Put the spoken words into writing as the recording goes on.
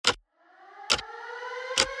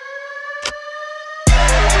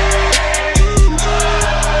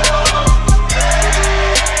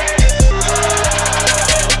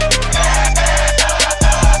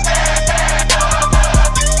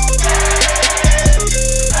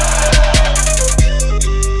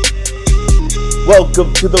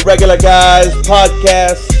Welcome to the Regular Guys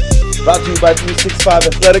podcast, brought to you by 365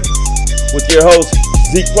 Athletic, with your hosts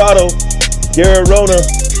Zeke Prado, Gary Rona,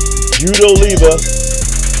 Jude Oliva,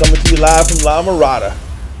 coming to you live from La Mirada.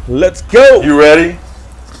 Let's go. You ready?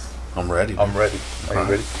 I'm ready. I'm ready. Are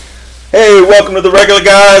you ready? Hey, welcome to the Regular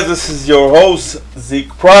Guys. This is your host Zeke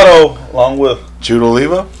Prado, along with Jude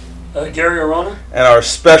Oliva, Gary Rona, and our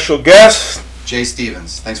special guest Jay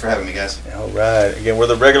Stevens. Thanks for having me, guys. All right. Again, we're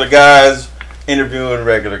the Regular Guys, interviewing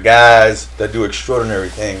regular guys that do extraordinary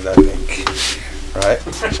things, I think. Right?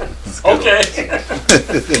 Okay.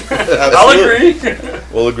 I'll agree.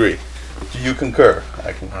 We'll agree. Do you concur?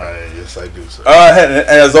 I concur. Yes, I do, sir. And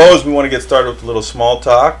as always, we want to get started with a little small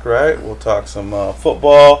talk, right? We'll talk some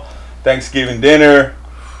football, Thanksgiving dinner.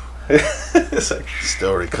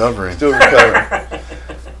 Still recovering.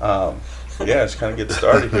 Yeah, just kind of get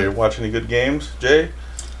started here. Watch any good games, Jay?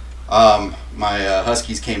 My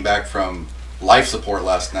Huskies came back from life support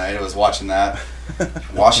last night. I was watching that.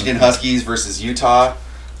 Washington Huskies versus Utah,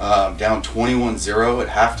 down 21-0 at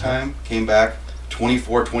halftime. Came back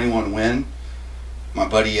 24-21 win. My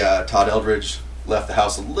buddy Todd Eldridge left the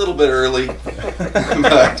house a little bit early.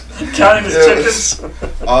 But Counting his tickets.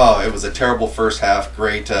 it was a terrible first half.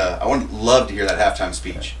 Great. I would love to hear that halftime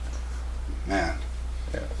speech. Man.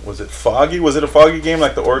 Yeah. Was it foggy? Was it a foggy game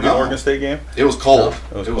like the Oregon State game? It was cold.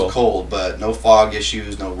 No, it was cold, but no fog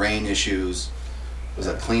issues, no rain issues. It was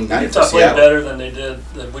a clean night for Utah played Seattle. better than they did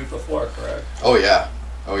the week before, correct? Oh yeah.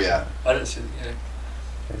 I didn't see the game.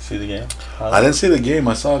 Did you see the game? I didn't see the game.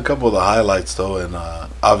 I saw a couple of the highlights though, and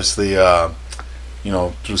obviously,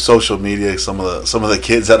 through social media, some of the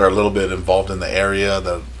kids that are a little bit involved in the area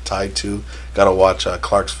that are tied to got to watch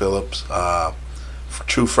Clarks Phillips.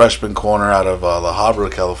 True freshman corner out of La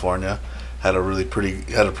Habra, California, had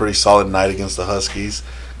a pretty solid night against the Huskies.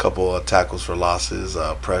 Couple of tackles for losses,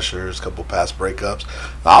 pressures, couple pass breakups.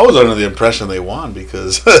 I was under the impression they won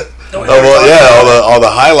because all the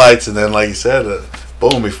highlights, and then like you said,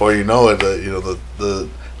 boom! Before you know it, the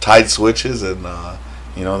tide switches, and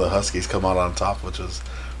the Huskies come out on top, which was a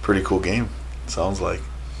pretty cool game. Sounds like.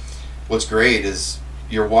 What's great is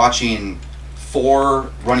you're watching 4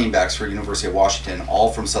 running backs for University of Washington, all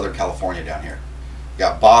from Southern California down here. You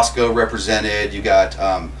got Bosco represented, you got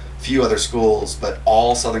a few other schools, but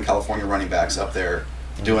all Southern California running backs up there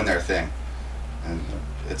doing their thing. And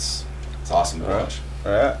it's awesome to watch.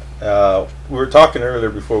 All right. We were talking earlier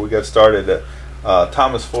before we got started that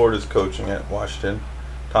Thomas Ford is coaching at Washington.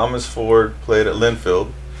 Thomas Ford played at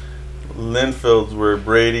Linfield. Linfield's where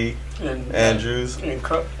Brady, Andrews,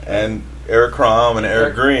 and Eric Crom and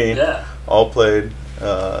Eric Green all played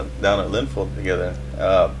down at Linfield together.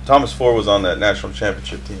 Thomas Ford was on that national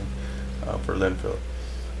championship team for Linfield.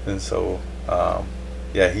 And so,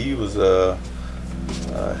 he was a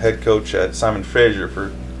head coach at Simon Fraser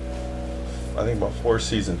for, I think, about 4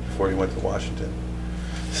 seasons before he went to Washington.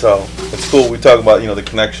 So it's cool. We talk about the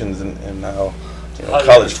connections and how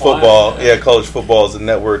college football. Yeah, college football is a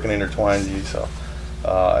network and intertwines you. So,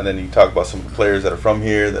 and then you talk about some players that are from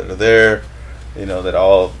here that are there. That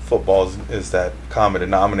all football is that common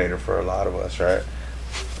denominator for a lot of us, right?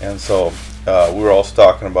 And so we were also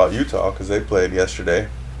talking about Utah because they played yesterday.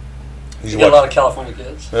 You got a lot of California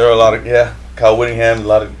kids. There are a lot of Kyle Whittingham, a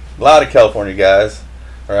lot of California guys,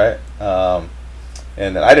 right?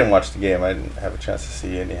 And I didn't watch the game. I didn't have a chance to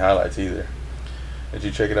see any highlights either. Did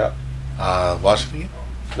you check it out? Washington?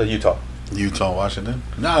 The Utah, Washington.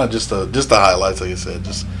 No, just the highlights, like I said.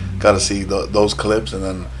 Just got to see those clips, and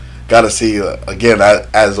then got to see again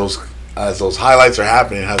as those highlights are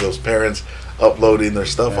happening, have those parents uploading their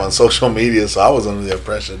stuff on social media. So I was under the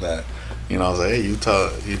impression that I was like, hey,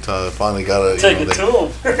 Utah finally got to taking it to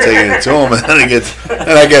them, and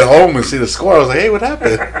then I get home and see the score. I was like, hey, what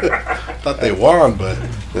happened? Thought they won, but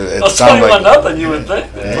it sounded like nothing. You would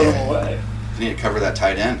think they put them away. You need to cover that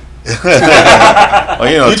tight end. You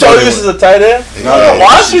told me this is a tight end? No,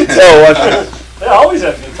 Washington. Washington. They always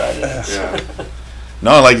have good tight ends. Yeah.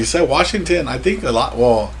 No, like you said, Washington, I think a lot,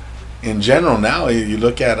 well, in general now, you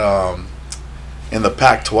look at in the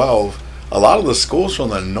Pac-12, a lot of the schools from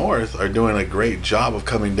the north are doing a great job of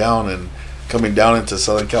coming down into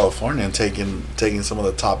Southern California and taking some of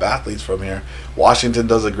the top athletes from here. Washington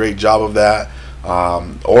does a great job of that.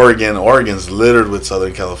 Oregon's littered with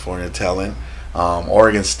Southern California talent.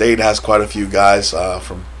 Oregon State has quite a few guys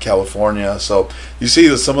from California. So you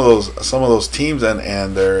see some of those teams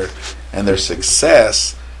and their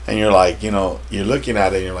success, and you're like, you're looking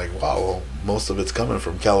at it and you're like, wow, well, most of it's coming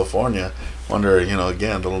from California. Wonder,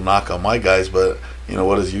 again, a little knock on my guys, but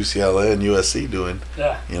what is UCLA and USC doing?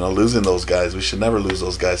 Yeah. Losing those guys. We should never lose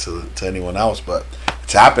those guys to anyone else, but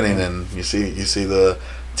it's happening, and you see the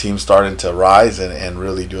team starting to rise and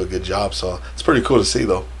really do a good job. So it's pretty cool to see,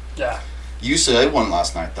 though. Yeah. UCLA won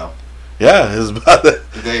last night, though. Yeah, it was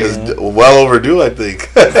well overdue, I think.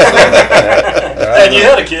 And you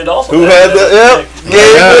had a kid also. Who had the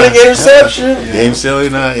game-winning interception?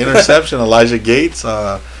 Game-sealing interception. Elijah Gates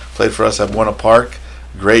played for us at Buena Park.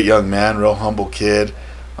 Great young man, real humble kid.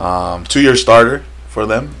 2-year starter for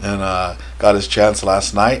them, and got his chance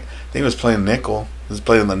last night. I think he was playing nickel. He was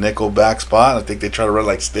playing the nickel back spot. I think they tried to run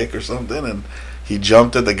like stick or something, and he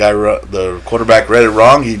jumped it. The quarterback read it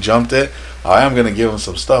wrong. He jumped it. I am going to give him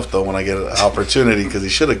some stuff, though, when I get an opportunity, because he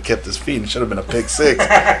should have kept his feet and should have been a pick six.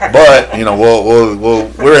 But,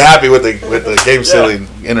 we're happy with the game-sealing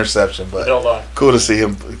interception. But cool to see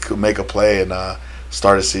him make a play and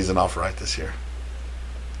start his season off right this year.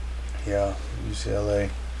 Yeah, UCLA.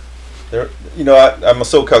 I'm a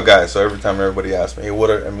SoCal guy, so every time everybody asks me, hey,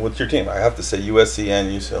 what's your team? I have to say USC and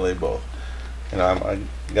UCLA both. I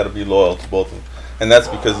got to be loyal to both of them. And that's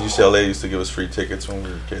because UCLA used to give us free tickets when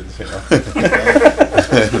we were kids,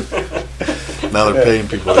 Now they're paying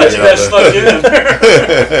people. I thought you guys snuck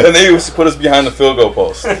in. And they used to put us behind the field goal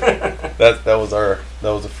post. That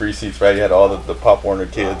was the free seats, right? You had all the Pop Warner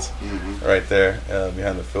kids right there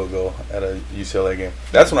behind the field goal at a UCLA game.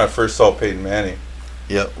 That's when I first saw Peyton Manning.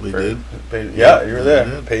 Yep, we did. You were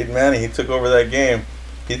there. Peyton Manning, he took over that game.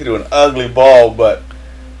 He threw an ugly ball, but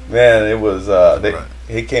man, it was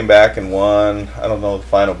he came back and won. I don't know the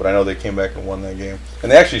final, but I know they came back and won that game.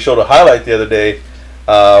 And they actually showed a highlight the other day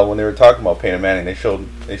when they were talking about Peyton Manning. They showed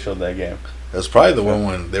that game. It was probably the one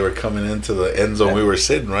when they were coming into the end zone. We were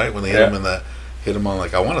sitting right when they hit him on,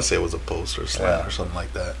 like, I want to say it was a post or slant or something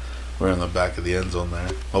like that. We're in the back of the end zone there.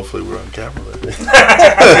 Hopefully we're on camera there.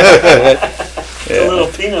 The little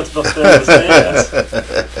peanuts up there in the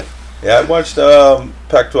stands. Yeah, I watched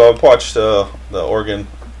Pac-12. I watched the Oregon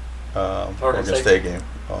State game.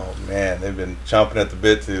 Oh man, they've been chomping at the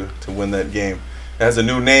bit to win that game. It has a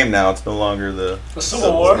new name now. It's no longer the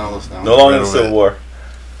Civil War. No longer the Civil War.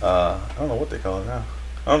 I don't know what they call it now.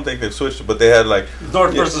 I don't think they've switched it, but they had like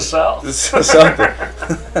North versus South. Something.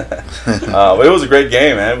 But it was a great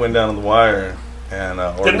game, man. It went down to the wire. And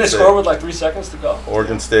didn't they score with like 3 seconds to go?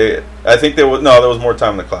 Oregon State. I think there was more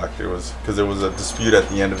time on the clock. There was a dispute at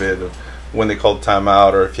the end of it of when they called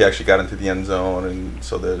timeout or if he actually got into the end zone, and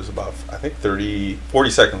so there's about 40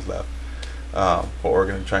 seconds left for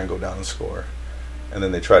Oregon to try and go down and score, and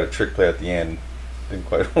then they tried a trick play at the end. Didn't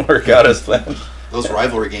quite work out as planned. Those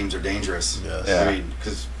rivalry games are dangerous. Yes. Yeah. I mean,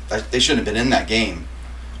 because they shouldn't have been in that game.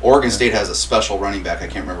 Oregon State has a special running back. I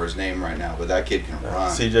can't remember his name right now, but that kid can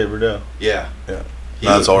run. C.J. Verdell. Yeah. Yeah.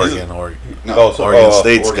 No, it's Oregon. No, Oregon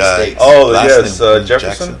State's Oregon guy. State's. Oh, Last yes, name,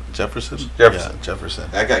 Jefferson? Jefferson. Jefferson. Yeah, Jefferson.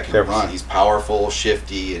 That guy can Jefferson. run. He's powerful,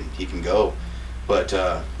 shifty, and he can go. But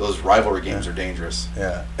those rivalry games are dangerous.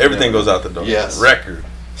 Yeah. Everything goes out the door. Yes. Record,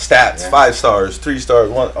 stats, Yeah. 5 stars, 3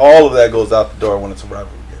 stars, all of that goes out the door when it's a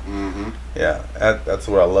rivalry game. Mm-hmm. Yeah, that's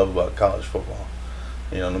what I love about college football.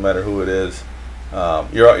 No matter who it is,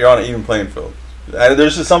 you're on an even playing field.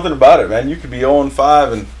 There's just something about it, man. You could be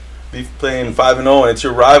 0-5 and be playing 5-0, and it's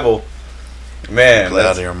your rival. Man, Play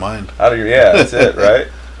out of your mind. That's it, right?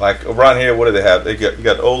 Like around here, what do they have? You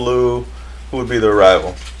got Olu. Who would be their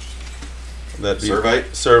rival?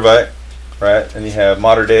 Servite, right? And you have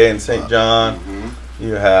Mater Dei and St. John. Mm-hmm.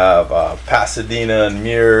 You have Pasadena and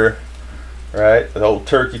Muir, right? The old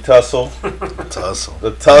turkey tussle.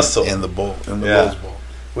 The tussle. In the bowl. In the Yeah. Bulls Bowl.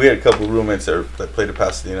 We had a couple of roommates that played at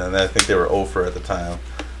Pasadena, and I think they were over at the time,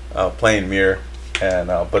 playing Muir, and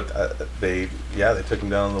they took them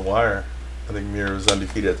down on the wire. I think Muir was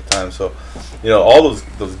undefeated at the time, so all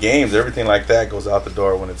those games, everything like that goes out the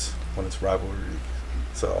door when it's rivalry.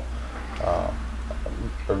 So I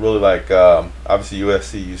really like obviously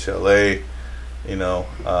USC, UCLA. You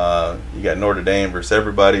got Notre Dame versus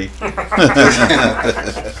everybody. Right?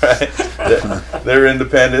 They're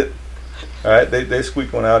independent. All right, they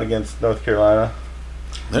squeaked one out against North Carolina.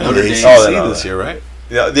 They're in the ACC this year, right?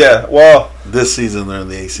 Yeah. Well, this season they're in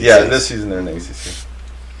the ACC. Yeah, this season they're in the ACC.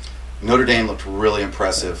 Notre Dame looked really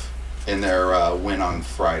impressive in their win on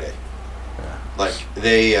Friday. Yeah. Like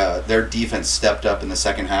their defense stepped up in the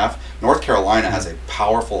second half. North Carolina has a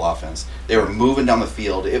powerful offense. They were moving down the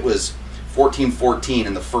field. It was 14-14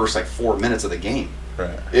 in the first 4 minutes of the game.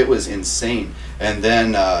 Right. It was insane. And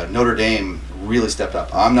then Notre Dame really stepped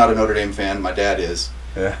up. I'm not a Notre Dame fan. My dad is.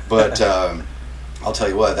 Yeah. But I'll tell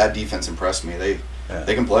you what, that defense impressed me. They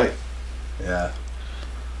can play. Yeah.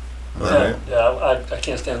 I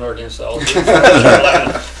can't stand Notre Dame, so I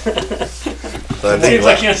teams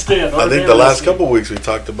I can't stand. I think the last couple of weeks we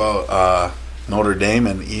talked about Notre Dame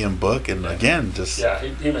and Ian Book, and again, just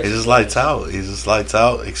he just lights out. He just lights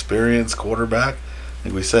out. Experienced quarterback.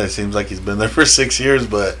 Like we said, it seems like he's been there for 6 years,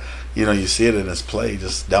 but you know, you see it in his play,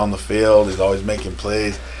 just down the field. He's always making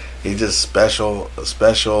plays. He's just special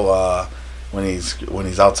when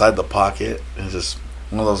he's outside the pocket. He's just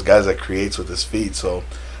one of those guys that creates with his feet. So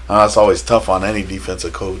it's always tough on any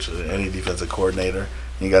defensive coach, any defensive coordinator.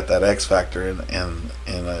 You got that X factor in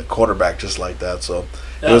a quarterback just like that. So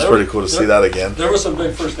it was pretty cool to see that again. There were some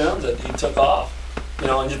big first downs that he took off, you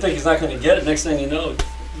know, and you think he's not going to get it. Next thing you know,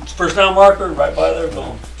 first down marker right by there,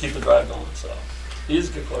 boom, keep the drive going. So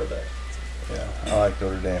he's a good quarterback. Yeah, I like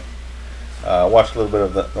Notre Dame. Watched a little bit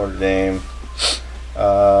of Notre Dame.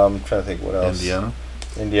 I'm trying to think what else. Indiana.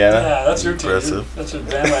 Yeah, that's your team. Impressive. That's your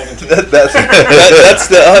bandwagon team. that's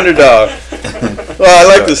the underdog. Well,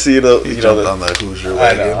 I like to see the on the Hoosier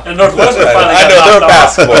wagon. And Northwestern finally I know got they're a knocked off.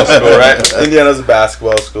 basketball school, right? Indiana's a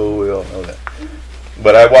basketball school. We all know that.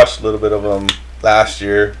 But I watched a little bit of them last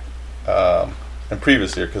year and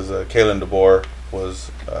previous year because Kalen DeBoer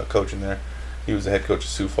was coaching there. He was the head coach of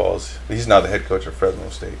Sioux Falls. He's now the head coach of Fresno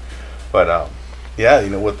State. But yeah, you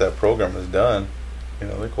know what that program has done. You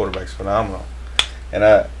know, their quarterback's phenomenal.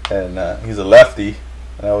 And he's a lefty,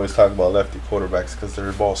 and I always talk about lefty quarterbacks because their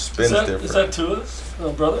ball spins different. Is that Tua's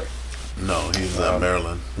brother? No, he's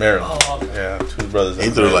Maryland. Maryland. Oh, okay. Yeah, Tua's brothers. He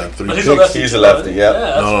threw like 3 But picks. He's a lefty,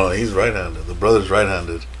 yeah. No, he's right-handed. The brother's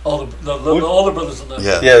right-handed. Oh, the older brother's a lefty.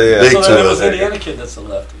 Yeah. Yeah. Big So then it was Tua. Indiana kid that's a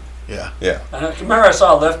lefty. Yeah. And I can remember I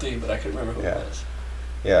saw a lefty, but I couldn't remember who Yeah. it was.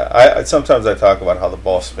 Yeah, I sometimes I talk about how the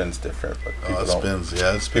ball spins different, but people It don't. spins.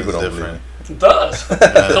 Yeah, it spins People don't different. It does. It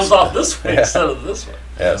comes off this way Yeah. instead of this way.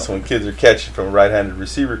 Yeah, so when kids are catching from a right-handed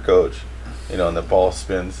receiver coach, you know, and the ball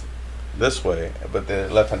spins this way, but the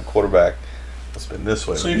left-handed quarterback will spin this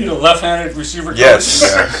way. So you need a left-handed receiver coach? Yes.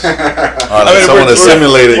 I mean, someone to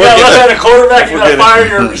simulate it. You got a left-handed quarterback, you got to fire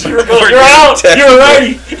your receiver coach. You're out. You're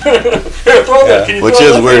righty. Here, throw that. Can you Which throw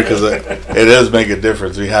is that? weird because it does make a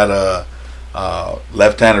difference. We had a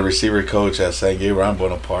left-handed receiver coach at San Gabriel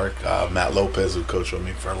Buena Park, Matt Lopez, who coached with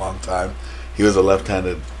me for a long time. He was a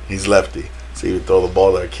left-handed. He's lefty, so he would throw the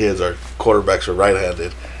ball to our kids. Our quarterbacks are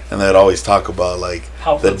right-handed, and they'd always talk about like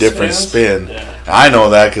How the it different spins? spin. Yeah. I know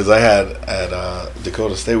that because I had at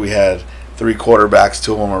Dakota State we had 3 quarterbacks.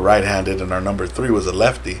 2 of them were right-handed, and our number 3 was a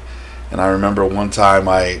lefty. And I remember one time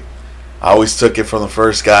I always took it from the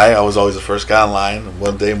first guy. I was always the first guy in line. And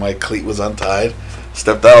one day my cleat was untied.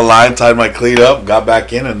 Stepped out of line, tied my cleat up, got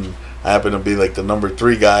back in, and I happened to be like the number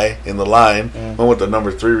 3 guy in the line. Went with the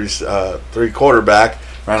number 3 quarterback,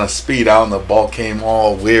 ran a speed out, and the ball came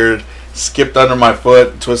all weird. Skipped under my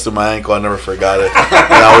foot, twisted my ankle. I never forgot it. And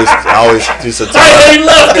I always used to tell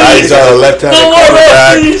the left-handed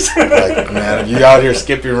quarterback, like, man, if you out here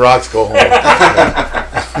skipping rocks, go home.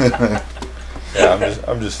 Yeah,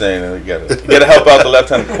 I'm just saying that you gotta help out the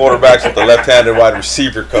left-handed quarterbacks with the left-handed wide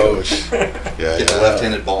receiver coach. Yeah, Get the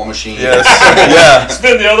left-handed ball machine. Yes. Yeah.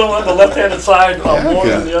 Spin the other one, the left-handed side, more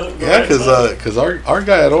than the other. Yeah, because our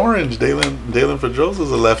guy at Orange, Dalen Fedros,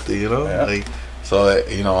 is a lefty, you know. Yeah. Like, so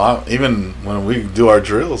you know, even when we do our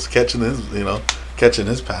drills, catching his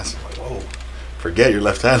pass, I'm like, whoa, forget you're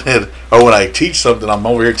left-handed. Or when I teach something, I'm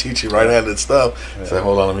over here teaching right-handed stuff. Yeah. So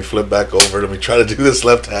hold on, let me flip back over. Let me try to do this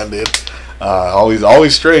left-handed.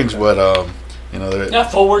 Always strange, but you know. Yeah,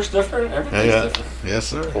 full work's different. Everything's different. Yes,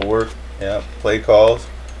 sir. For work, yeah, play calls.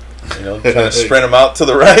 You know, trying to sprint them out to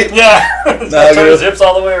the right. Yeah, turn his hips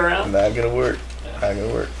all the way around. Not gonna work. Not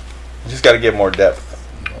gonna work. You just got to get more depth,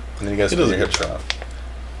 and then you got to spin your hips around,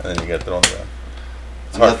 and then you got thrown around.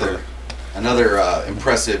 It's hard for Another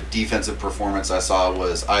impressive defensive performance I saw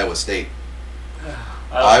was Iowa State.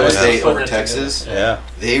 Iowa State put over it Texas. together. Yeah.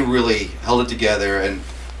 They really held it together, and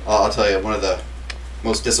I'll tell you, one of the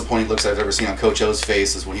most disappointing looks I've ever seen on Coach O's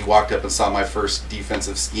face is when he walked up and saw my first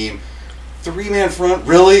defensive scheme. 3-man front,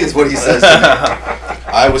 really, is what he says to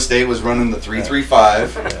me. Iowa State was running the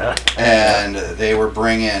 3-3-5, and they were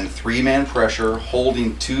bringing 3-man pressure,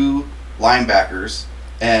 holding 2 linebackers,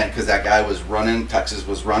 and because that guy was running, Texas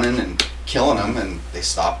was running and killing him, and they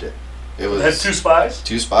stopped it. It was They had 2 spies.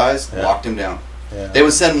 2 spies, Yeah. locked him down. Yeah. They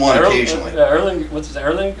would send one occasionally. What's his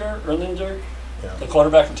Erlinger? Yeah. The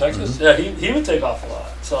quarterback from Texas. Yeah, he would take off a lot.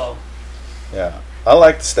 So Yeah. I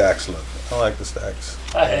like the stacks look. I like the stacks.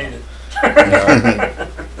 I hate it.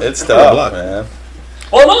 It's tough, man.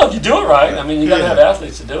 Well, no, if you do it right, I mean, you got to Yeah. have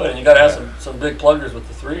athletes to do it, and you got to have some big pluggers with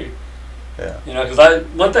the 3. Yeah. You know, because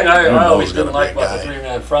one thing I Who always knows didn't gonna like be a about the guy.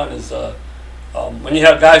 3-man front is when you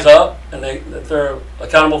have guys up and they're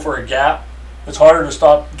accountable for a gap. It's harder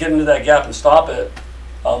to get into that gap and stop it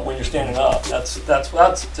when you're standing up. That's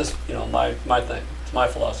just my thing. It's my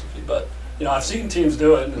philosophy. But I've seen teams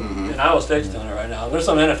do it, and Iowa State's doing it right now. There's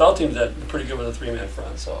some NFL teams that are pretty good with a 3-man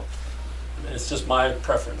front, so it's just my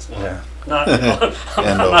preference. Not I'm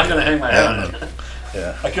not going to hang my head on it.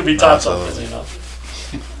 Yeah. I could be taught something,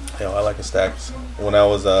 I like a stack. When I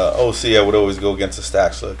was OC, I would always go against a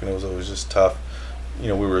stacks look, and it was always just tough.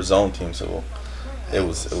 We were a zone team, so it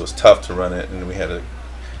was tough to run it, and we had to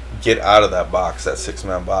get out of that box, that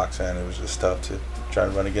 6-man box, and it was just tough to try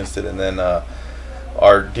and run against it. And then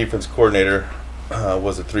our defense coordinator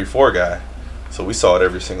was a 3-4 guy, so we saw it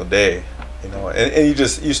every single day. And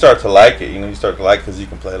you start to like it. You start to like it because you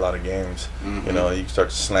can play a lot of games. You can start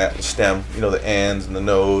to slant and stem. The ends and the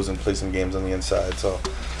nose and play some games on the inside. So,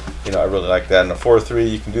 I really like that. In a 4-3,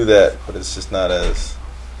 you can do that, but it's just not as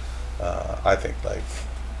I think like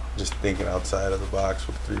just thinking outside of the box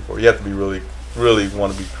with 3-4. You have to be really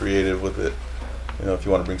want to be creative with it. If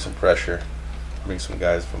you want to bring some pressure, bring some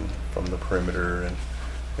guys from the perimeter and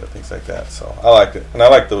things like that. So I like it, and I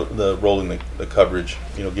like the rolling the coverage.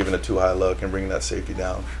 Giving a too high look and bringing that safety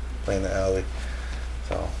down, playing the alley.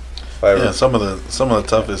 So some of the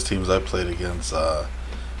toughest teams I played against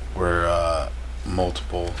were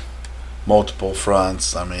multiple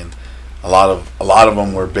fronts. I mean, a lot of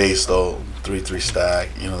them were based 3-3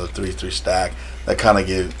 stack. The 3-3 stack that kind of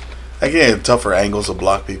gave tougher angles to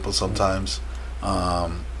block people sometimes.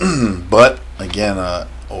 But again, a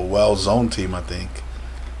well zoned team, I think,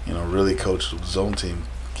 really coached zone team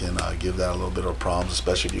can give that a little bit of problems,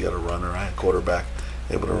 especially if you got a runner, right? Quarterback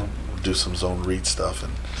able to do some zone read stuff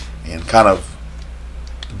and kind of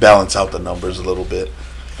balance out the numbers a little bit.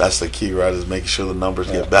 That's the key, right? Is making sure the numbers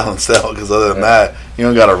get balanced out. Because other than that, you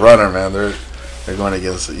don't got a runner, man. They're going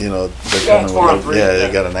against, they're coming with, they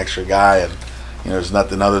got an extra guy, and there's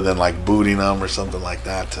nothing other than like booting them or something like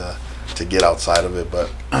that to get outside of it. But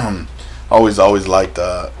always liked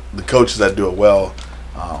the coaches that do it well.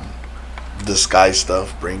 Disguise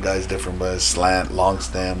stuff, bring guys different ways, slant, long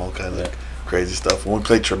stem, all kinds of crazy stuff. When we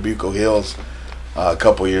played Trabuco Hills a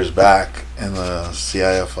couple years back in the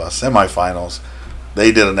CIF semifinals,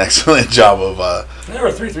 they did an excellent job of. They were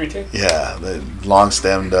a 3-3 team. Yeah, the long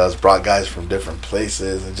stem brought guys from different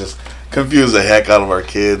places and just confused the heck out of our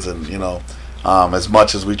kids. And as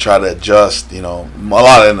much as we try to adjust, a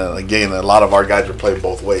lot of our guys are playing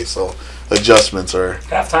both ways, so adjustments are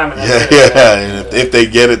halftime. And if they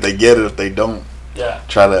get it, they get it. If they don't,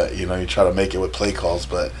 try to you try to make it with play calls.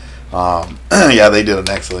 But they did an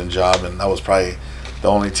excellent job, and that was probably the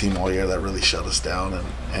only team all year that really shut us down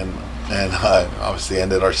and obviously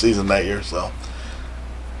ended our season that year. So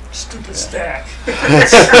stupid stack.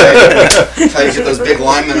 That's how you get those big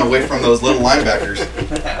linemen away from those little linebackers.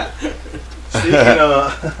 Speaking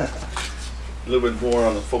a little bit more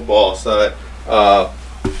on the football side.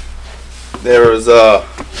 There was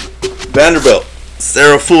Vanderbilt,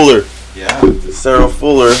 Sarah Fuller. Yeah. Sarah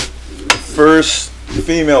Fuller, first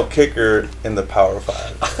female kicker in the Power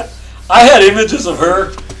 5. I had images of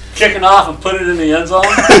her kicking off and put it in the end zone.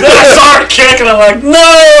 Then I saw her kick, and I'm like,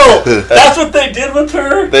 no! That's what they did with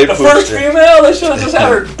her? The first female? They should have just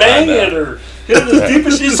had her bang it or hit it as deep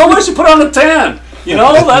as she... Somewhere she put on the 10.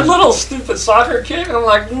 That little stupid soccer kick. I'm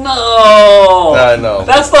like, no. I know.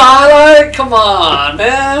 That's the highlight? Come on,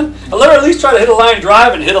 man. I let her at least try to hit a line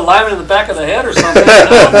drive and hit a lineman in the back of the head or something.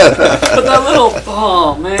 But that little,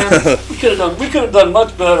 man, we could have done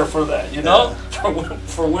much better for that,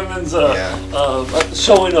 for women's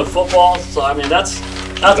showing of football. So I mean,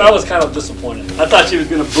 I was kind of disappointed. I thought she was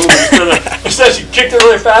going to boom instead she kicked it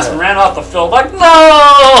really fast and ran off the field. Like,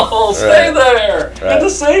 no, stay there. Get the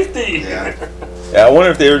safety. Yeah, I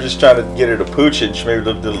wonder if they were just trying to get her to pooch it. And she maybe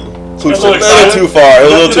pooch it a little too far.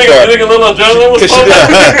 You think a little adrenaline was pumping?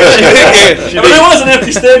 It was an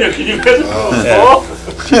empty stadium. Can you imagine?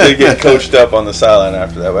 She did get coached up on the sideline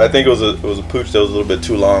after that. But I think it was a pooch that was a little bit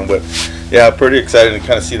too long. But yeah, pretty excited to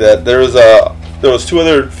kind of see that. There was 2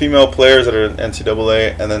 other female players that are in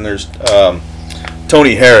NCAA, and then there's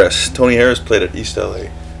Tony Harris. Tony Harris played at East LA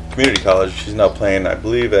Community College. She's now playing, I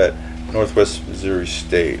believe, at Northwest Missouri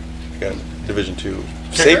State. Division II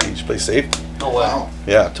safety. She plays safety. Oh wow!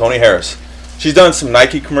 Yeah, Tony Harris. She's done some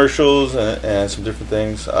Nike commercials and some different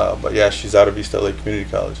things. But yeah, she's out of East LA Community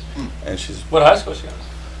College, and she's. What high school is she at?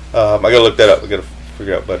 I gotta look that up. I gotta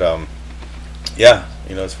figure out. But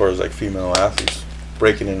as far as like female athletes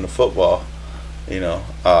breaking into football,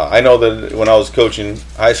 I know that when I was coaching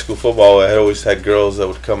high school football, I had always had girls that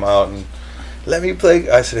would come out and let me play.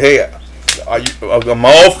 I said, hey, I'm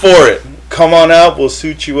all for it. Come on out. We'll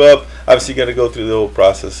suit you up. Obviously, you got to go through the whole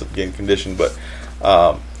process of getting conditioned, but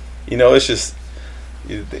it's just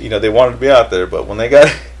they wanted to be out there, but when they got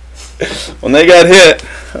hit,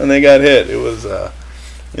 it was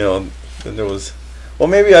then there was. Well,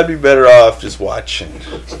 maybe I'd be better off just watching.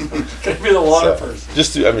 Gonna be the water person.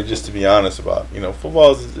 Just to be honest about,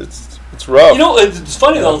 football is it's rough. It's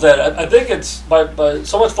funny though that I think it's by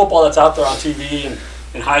so much football that's out there on TV and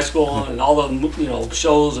in high school and all the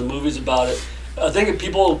shows and movies about it. I think that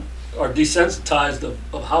people are desensitized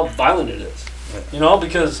of how violent it is.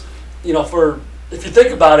 Because if you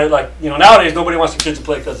think about it, like nowadays nobody wants their kids to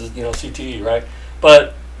play because of CTE, right?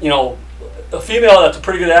 But a female that's a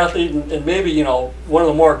pretty good athlete and maybe one of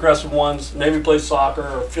the more aggressive ones, maybe plays soccer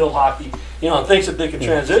or field hockey, and thinks that they can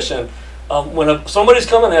transition. When somebody's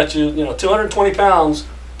coming at you, 220 pounds,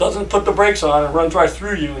 doesn't put the brakes on and runs right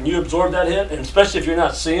through you, and you absorb that hit, and especially if you're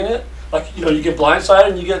not seeing it, like you get blindsided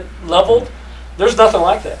and you get leveled. There's nothing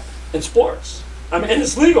like that in sports. I mean, and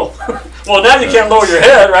it's legal. Well, now you can't lower your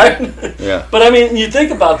head, right? Yeah. But I mean, you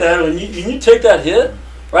think about that when you take that hit,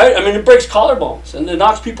 right? I mean, it breaks collarbones and it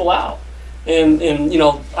knocks people out. And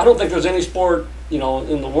I don't think there's any sport in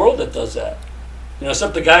the world that does that.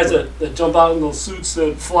 Except the guys that jump out in those suits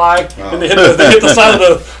that fly and they hit the side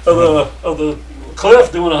of the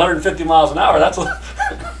cliff doing 150 miles an hour. That's a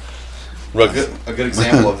good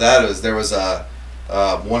example of that is there was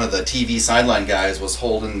one of the TV sideline guys was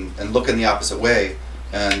holding and looking the opposite way,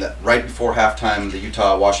 and right before halftime of the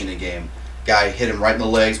Utah-Washington game, guy hit him right in the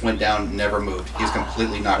legs, went down, never moved. He was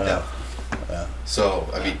completely knocked out. Yeah. So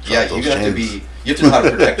I mean, you have to know how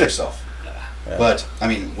to protect yourself. Yeah. But I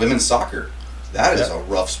mean, women's soccer, that is a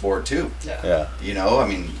rough sport too. Yeah. I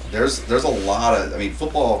mean, there's a lot of. I mean,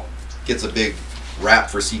 football gets a big rap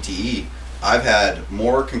for CTE. I've had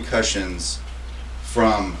more concussions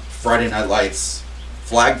from Friday Night Lights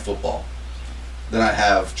flag football than I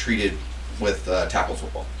have treated with tackle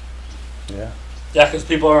football. Yeah. Yeah, because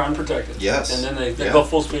people are unprotected. Yes. And then they go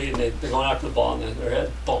full speed and they're going after the ball and then their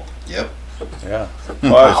head bump. Yep. Yeah.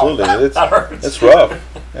 Well, absolutely. That hurts. It's rough.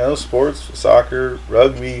 Sports, soccer,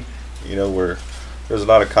 rugby, where there's a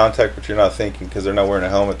lot of contact, but you're not thinking because they're not wearing a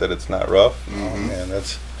helmet that it's not rough. Mm-hmm. Oh, man,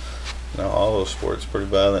 that's all those sports pretty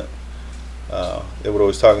violent. They would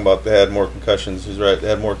always talk about they had more concussions. He's right. They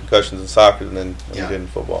had more concussions in soccer than they did in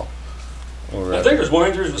football. I think there's more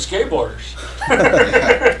injuries with skateboarders.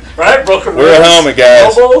 Right? Broken Wear a helmet,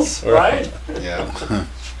 guys. Elbows, right? Yeah.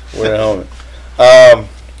 Wear a helmet.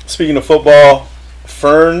 Speaking of football,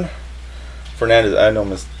 Fernandez, I know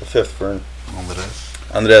him as the fifth Fern.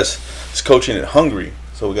 Andres is coaching at Hungary.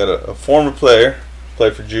 So we got a former player,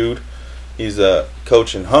 played for Jude. He's a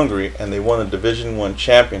coach in Hungary, and they won a Division I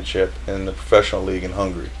championship in the professional league in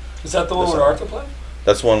Hungary. Is that the one where Arthur played?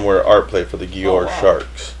 That's one where Art played for the GUYS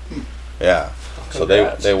Sharks. Yeah. So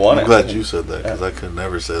they won it. I'm glad you said that because I could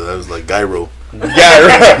never say that. It was like Gyro. Gyro.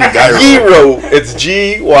 It's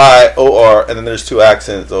Gyor, and then there's two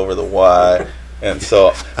accents over the Y, and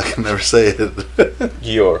so I can never say it.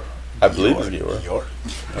 Gyor. I believe it's Gyor. Gyor.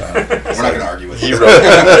 We're not going to argue with you. Gyro.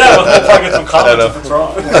 Yeah, we'll probably get some comments if it's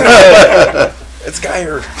wrong. It's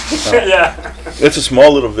Gyr. Yeah. It's a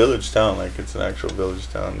small little village town, like it's an actual village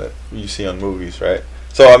town that you see on movies, right?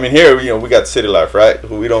 So I mean, here we got city life, right?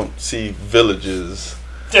 We don't see villages.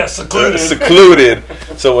 Yeah, secluded. Secluded.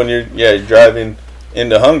 So when you're driving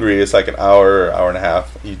into Hungary, it's like an hour and a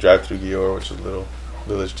half. You drive through Győr, which is a little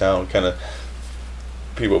village town, kind of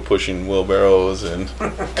people pushing wheelbarrows and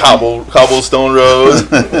cobblestone roads.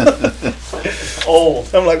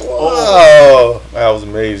 Old. I'm like, whoa! I was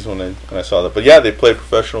amazed when I saw that. But yeah, they play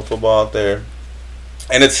professional football out there.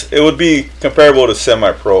 And it would be comparable to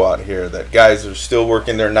semi-pro out here, that guys are still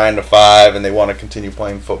working their 9 to 5 and they want to continue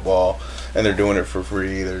playing football, and they're doing it for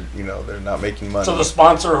free. They're not making money. So the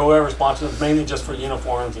sponsor, whoever sponsors, is mainly just for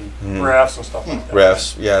uniforms and refs and stuff like that.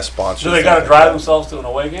 Refs, yeah, sponsors. Do they got to drive themselves to an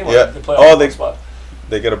away game? Or Yeah. they play on the spot?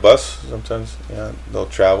 They get a bus sometimes. Yeah, they'll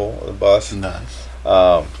travel with a bus. Nice.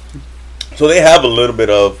 So they have a little bit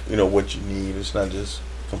of what you need. It's not just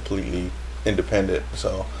completely independent.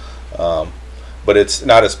 So. But it's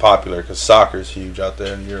not as popular because soccer is huge out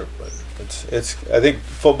there in Europe. But it's I think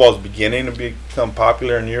football is beginning to become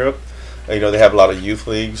popular in Europe. They have a lot of youth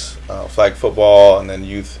leagues, flag football, and then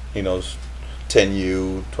youth,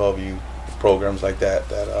 10U, 12U programs like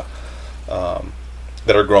that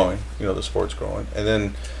are growing. The sport's growing, and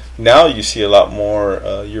then now you see a lot more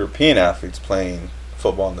European athletes playing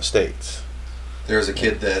football in the States. There's a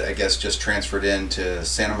kid that I guess just transferred into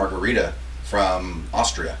Santa Margarita from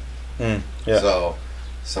Austria. Yeah. So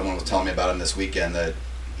someone was telling me about him this weekend that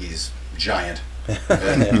he's giant.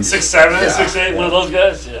 6'7", 6'8", one of those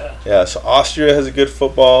guys. Yeah. Yeah. So Austria has a good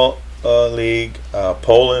football league.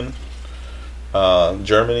 Poland,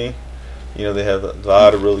 Germany. They have a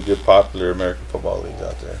lot of really good popular American football leagues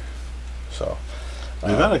out there. So,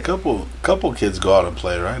 We've had a couple kids go out and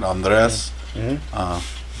play, right? Andres,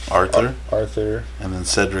 Arthur, and then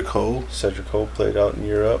Cedric Ho. Cedric Ho played out in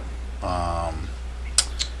Europe.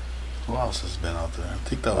 Who else has been out there? I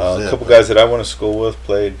think that was a couple guys that I went to school with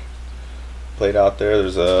played out there.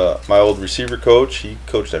 There's my old receiver coach. He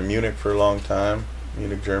coached at Munich for a long time,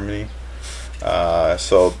 Munich, Germany.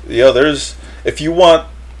 So there's, if you want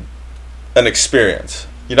an experience,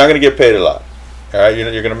 you're not going to get paid a lot. All right,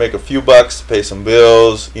 you're going to make a few bucks to pay some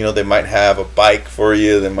bills. They might have a bike for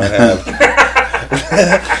you. They might have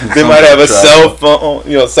they might have a cell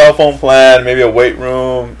phone plan, maybe a weight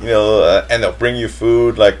room, and they'll bring you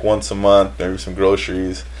food like once a month, maybe some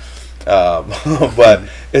groceries. But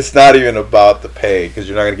it's not even about the pay, because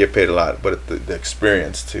you're not going to get paid a lot, but the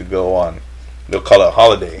experience to go on, they'll call it a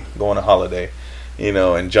holiday, go on a holiday,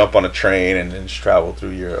 and jump on a train and then just travel through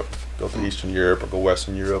Europe, go through Eastern Europe or go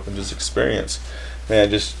Western Europe and just experience, man,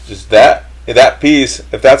 just that piece.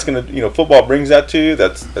 If that's going to, football brings that to you,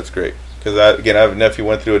 that's great. Because I have a nephew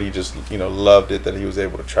went through it. He just, loved it that he was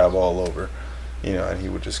able to travel all over, and he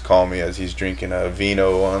would just call me as he's drinking a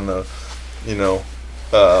vino on the,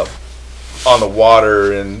 on the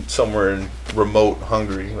water and somewhere in remote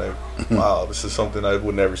Hungary. Like, wow, this is something I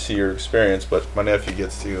would never see or experience, but my nephew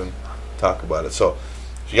gets to and talk about it. So,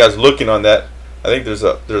 if you guys are looking on that, I think there's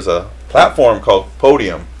a platform called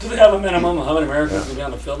Podium. Do they have a minimum of how many Americans can be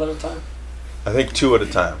on the field at a time? I think two at a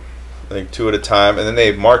time. And then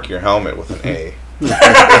they mark your helmet with an A.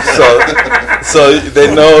 so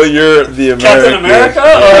they know you're the American. Captain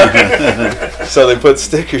America? So they put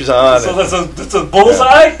stickers on. So that's a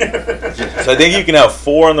bullseye? So I think you can have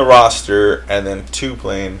 4 on the roster and then 2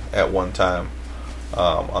 playing at one time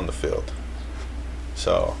on the field.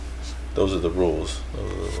 So those are the rules.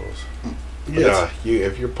 Yeah,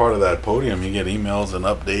 if you're part of that Podium, you get emails and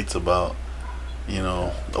updates about,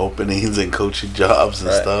 openings and coaching jobs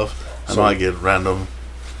and stuff. I know I get random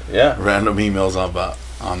emails on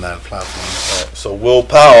that platform. Right. So Will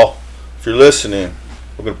Powell, if you're listening,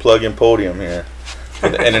 we're gonna plug in Podium here for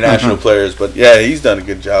the international players. But yeah, he's done a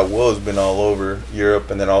good job. Will has been all over Europe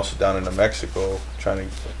and then also down into Mexico, trying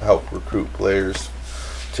to help recruit players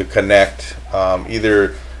to connect.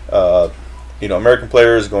 Either American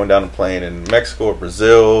players going down and playing in Mexico or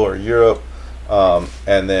Brazil or Europe.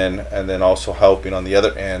 And then also helping on the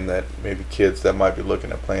other end that maybe kids that might be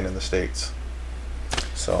looking at playing in the States.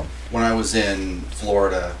 So when I was in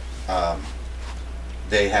Florida,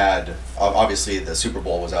 they had, obviously the Super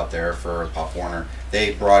Bowl was out there for Pop Warner.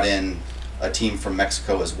 They brought in a team from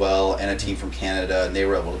Mexico as well and a team from Canada, and they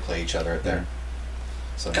were able to play each other there.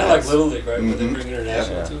 So kind of like Little League, right? Where they bring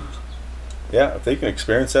international teams. Yeah, if they can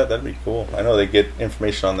experience that, that'd be cool. I know they get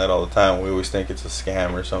information on that all the time. We always think it's a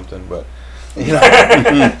scam or something, but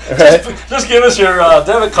right? just give us your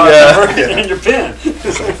debit card number and your PIN.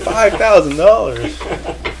 It's like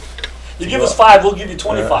 $5,000. You give us 5, we'll give you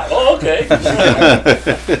 25. Oh, okay.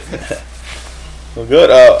 Well,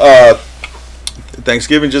 good.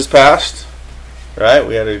 Thanksgiving just passed, right?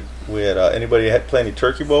 We had anybody play any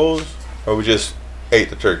turkey bowls, or we just ate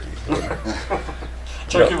the turkey?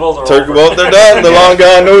 Turkey bowls are turkey over. bowls, they're done. They're long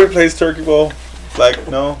gone. Nobody plays turkey bowl. It's like,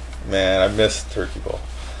 no, man, I miss turkey bowl.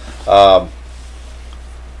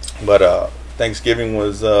 But Thanksgiving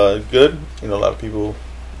was good. A lot of people,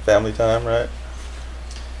 family time, right?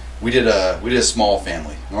 We did a small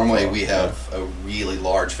family. Normally we have a really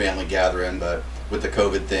large family gathering, but with the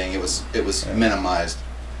COVID thing, it was minimized.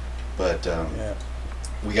 But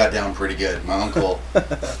we got down pretty good. My uncle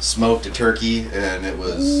smoked a turkey, and it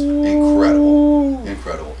was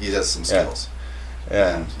incredible. He has some skills.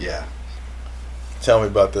 And Tell me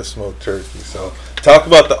about this smoked turkey. So, talk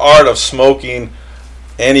about the art of smoking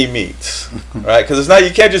any meats, right? Because it's not,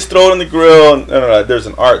 you can't just throw it on the grill. And there's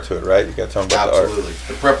an art to it, right? You got to tell me about the art. Absolutely.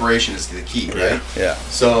 The preparation is the key, right? Yeah.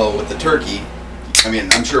 So with the turkey,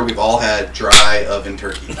 I'm sure we've all had dry oven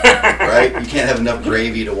turkey, right? You can't have enough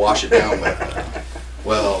gravy to wash it down with.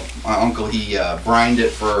 Well, my uncle, he brined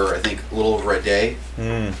it for, I think, a little over a day.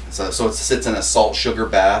 So it sits in a salt sugar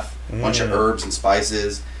bath, a bunch of herbs and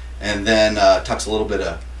spices, and then tucks a little bit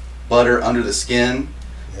of butter under the skin,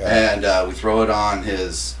 and we throw it on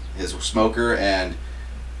his smoker, and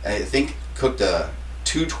I think cooked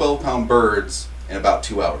 2 12-pound birds in about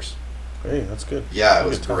 2 hours. Hey, that's good. Yeah, it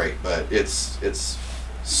was great, but it's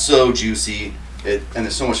so juicy, and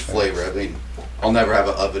there's so much flavor. I'll never have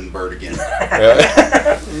an oven bird again.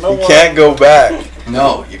 You can't go back.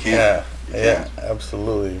 No, you can't. Yeah,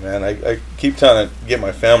 absolutely, man. I keep trying to get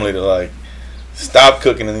my family to stop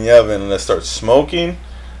cooking in the oven and let's start smoking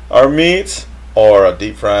our meats or a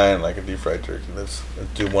deep fried turkey. Let's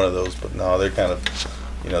do one of those. But no, they're kind of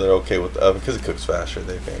they're okay with the oven because it cooks faster.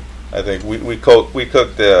 They think. I think we cooked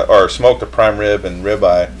or smoked the prime rib and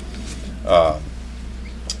ribeye,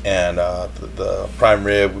 and the prime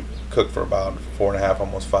rib we cooked for about 4.5,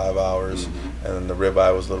 almost 5 hours, and then the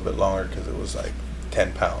ribeye was a little bit longer because it was like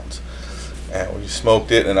 10 pounds. And we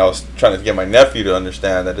smoked it, and I was trying to get my nephew to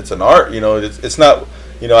understand that it's an art. It's not.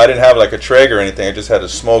 I didn't have like a Traeger or anything. I just had a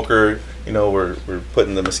smoker. We're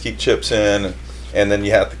putting the mesquite chips in, and then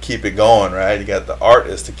you have to keep it going, right? You got the art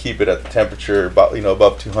is to keep it at the temperature about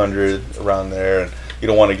above 200 around there, and you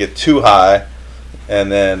don't want to get too high,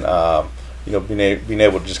 and then being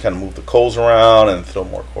able to just kind of move the coals around and throw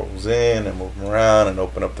more coals in and move them around and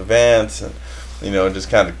open up the vents and just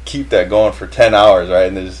kind of keep that going for 10 hours,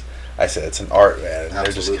 right? And I said, it's an art, man. And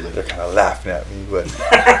they're kind of laughing at me, but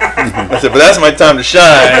I said, but that's my time to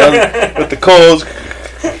shine with the coals,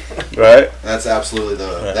 right? That's absolutely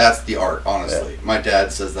that's the art, honestly. Yeah. My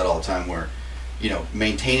dad says that all the time, where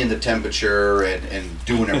maintaining the temperature and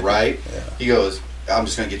doing it right. Yeah. He goes, I'm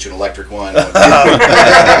just going to get you an electric one. Set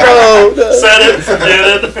it,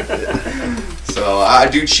 forget it. So I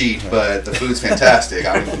do cheat, but the food's fantastic.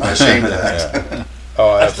 I'm not ashamed of that. Yeah.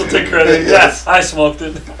 Oh, I still take credit. Yes, I smoked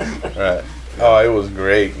it. Right. Oh, it was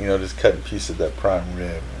great. Just cutting pieces of that prime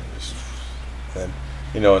rib, and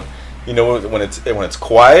when it's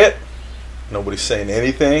quiet, nobody's saying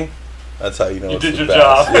anything. That's how you know you it's did your best.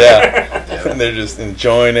 job. Yeah. And they're just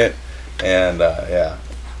enjoying it, and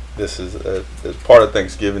this is part of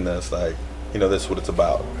Thanksgiving. That's like this is what it's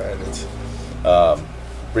about, right? It's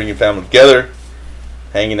bringing family together,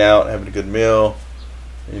 hanging out, having a good meal.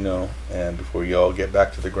 And before you all get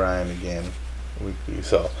back to the grind again weekly.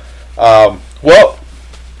 So, we're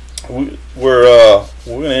going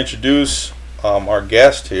to introduce our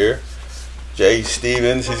guest here, Jay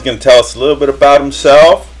Stevens. He's going to tell us a little bit about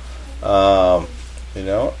himself, and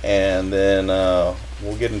then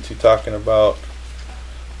we'll get into talking about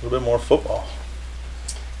a little bit more football.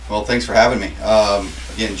 Well, thanks for having me.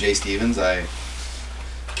 Again, Jay Stevens. I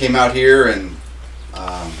came out here and,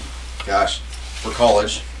 for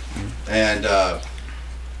college, and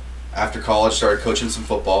after college started coaching some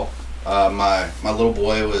football. My little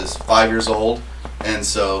boy was 5 years old, and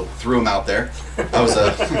so threw him out there. I was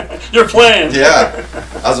You're playing. Yeah,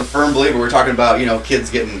 I was a firm believer. We're talking about kids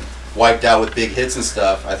getting wiped out with big hits and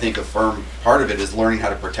stuff. I think a firm part of it is learning how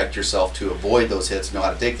to protect yourself to avoid those hits, know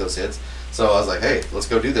how to take those hits. So I was like, hey, let's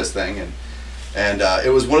go do this thing, and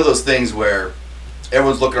it was one of those things where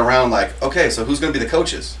everyone's looking around like, okay, so who's going to be the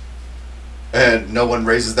coaches? And no one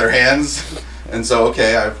raises their hands. And so,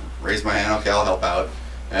 okay, I've raised my hand. Okay, I'll help out.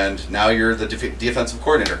 And now you're the defensive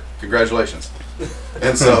coordinator. Congratulations.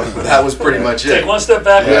 And so that was pretty much it. Take one step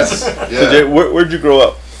back. Yes. Yeah. So Jay, where'd you grow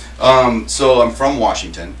up? So I'm from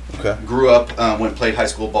Washington. Okay. Grew up, played high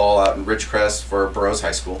school ball out in Ridgecrest for Burroughs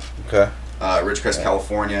High School. Okay. Ridgecrest,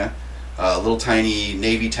 California. A little tiny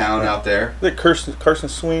Navy town out there. Did Carson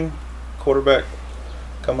Swing, quarterback,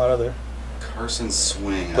 come out of there? Carson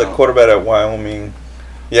Swing. Like quarterback at Wyoming.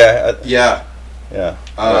 Yeah. Yeah. Yeah.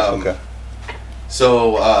 Okay.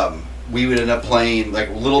 So we would end up playing like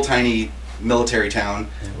a little tiny military town.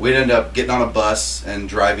 We'd end up getting on a bus and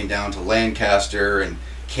driving down to Lancaster and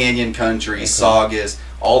Canyon Country, Saugus,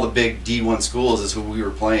 all the big D1 schools is who we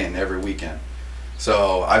were playing every weekend.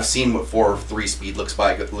 So I've seen what 4.3 speed looks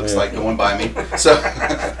like going by me. So,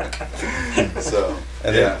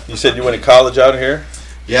 and then you said you went to college out here?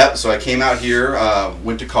 Yeah, so I came out here,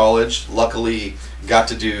 went to college. Luckily, got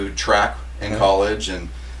to do track in college, and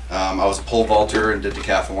I was a pole vaulter and did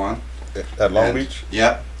decathlon. At Long Beach?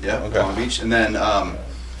 Yeah, okay. Long Beach. And then,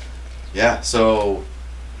 so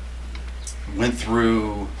went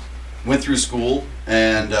through school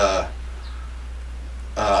and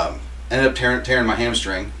ended up tearing my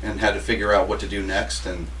hamstring and had to figure out what to do next.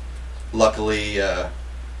 And luckily,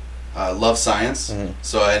 love science,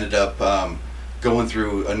 so I ended up going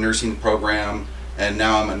through a nursing program, and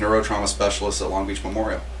now I'm a neurotrauma specialist at Long Beach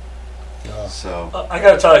Memorial. So I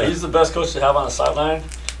gotta tell you, he's the best coach to have on the sideline.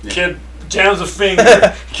 Kid jams a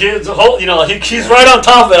finger, kid's a whole, he's right on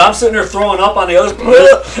top of it. I'm sitting there throwing up on the other,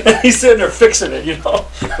 and he's sitting there fixing it.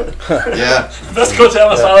 Yeah. Best coach to have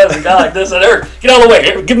on the sideline is a guy like this. And Eric, get out of the way.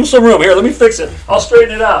 Here, give him some room. Here, let me fix it. I'll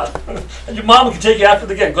straighten it out. And your mom can take you after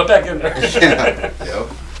the game. Go back in there. Yeah.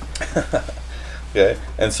 Yep. Okay,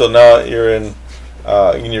 and so now you're in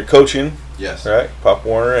your coaching. Yes. Right, Pop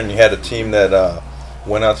Warner, and you had a team that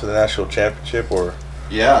went out to the national championship, or?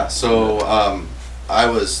 Yeah. So I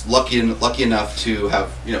was lucky enough to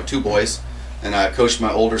have two boys, and I coached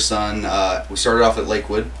my older son. We started off at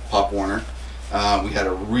Lakewood, Pop Warner. We had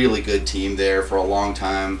a really good team there for a long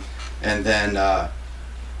time, and then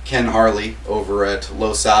Ken Harley over at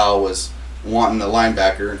Los Al was wanting a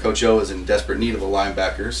linebacker, and Coach O was in desperate need of a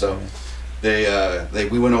linebacker. So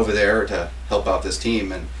we went over there to help out this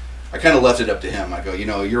team, and I kind of left it up to him. I go,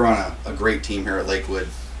 you're on a great team here at Lakewood.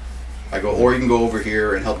 I go, or you can go over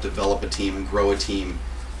here and help develop a team and grow a team.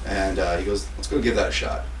 And he goes, let's go give that a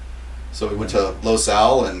shot. So we went to Los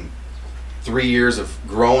Al, and 3 years of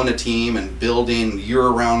growing a team and building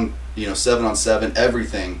year-round, 7-on-7,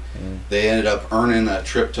 everything. They ended up earning a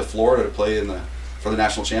trip to Florida to play for the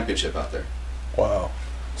national championship out there. Wow.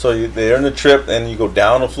 So they earn a trip, and you go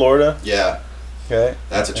down to Florida? Yeah. Okay.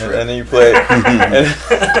 That's a trip. And then you play. and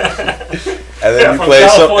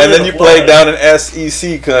then you play down in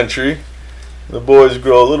SEC country. The boys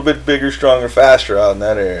grow a little bit bigger, stronger, faster out in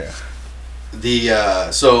that area.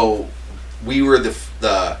 So we were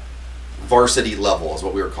the varsity level is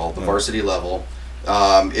what we were called. The varsity level.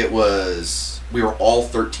 We were all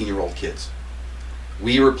 13-year-old kids.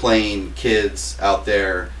 We were playing kids out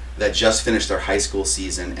there that just finished their high school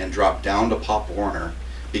season and dropped down to Pop Warner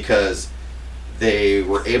because they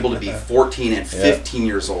were able to be 14 and 15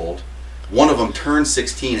 years old. One of them turned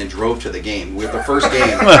 16 and drove to the game. We were the first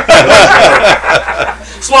game.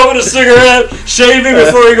 Smoking a cigarette, shaving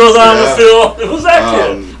before he goes on the field. Who's that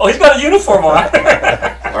kid? Oh, he's got a uniform on.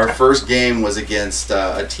 Our first game was against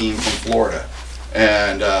a team from Florida,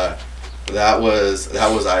 and that was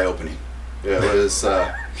eye-opening. It was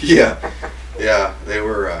they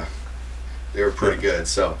were pretty good.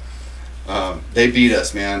 So they beat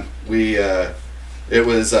us, man. It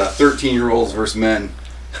was 13-year-olds versus men.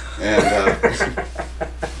 And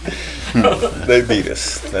they beat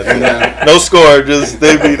us. No score, just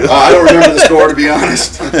they beat us. I don't remember the score, to be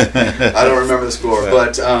honest. I don't remember the score.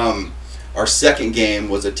 But our second game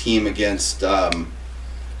was a team against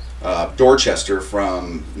Dorchester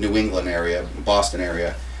from New England area, Boston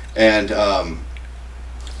area, and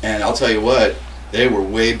I'll tell you what, they were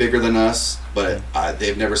way bigger than us, but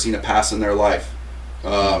they've never seen a pass in their life.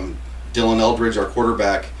 Dylan Eldridge, our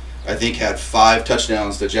quarterback, I think had 5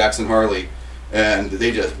 touchdowns to Jackson Harley, and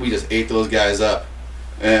we just ate those guys up,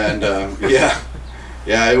 and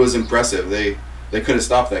it was impressive. They couldn't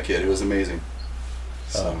stop that kid. It was amazing.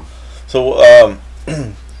 So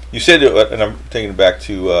you said, and I'm taking it back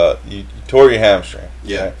to you tore your hamstring.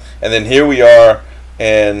 Yeah. Right? And then here we are,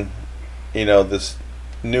 and this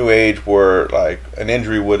new age where like an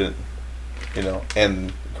injury wouldn't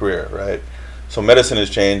end career, right? So medicine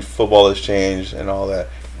has changed, football has changed, and all that.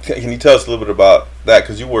 Can you tell us a little bit about that?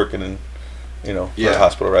 Because you're working in, the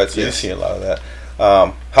hospital, right? So you see a lot of that.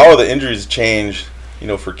 How are the injuries changed,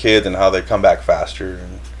 for kids, and how they come back faster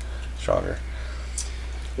and stronger?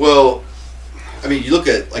 Well, I mean, you look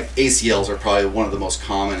at like ACLs are probably one of the most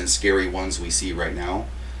common and scary ones we see right now.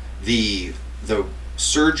 The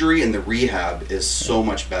surgery and the rehab is so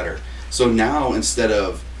much better. So now instead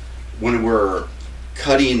of when we're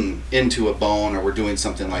cutting into a bone or we're doing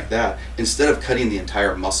something like that, instead of cutting the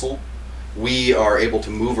entire muscle, we are able to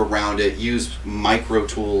move around it, use micro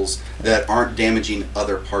tools that aren't damaging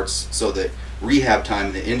other parts, so that rehab time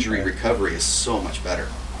and the injury recovery is so much better,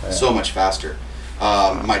 so much faster.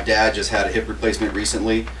 My dad just had a hip replacement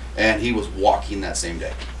recently, and he was walking that same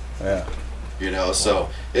day. So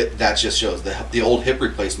that just shows the old hip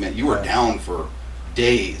replacement, you were down for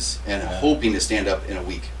days and hoping to stand up in a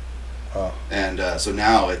week. And so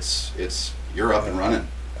now it's you're up and running.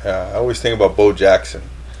 I always think about Bo Jackson.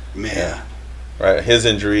 Man. Right, his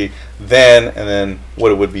injury then, and then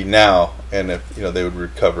what it would be now, and if they would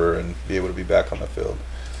recover and be able to be back on the field.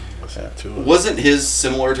 Wasn't his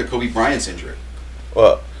similar to Kobe Bryant's injury?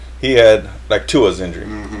 Well, he had like Tua's injury.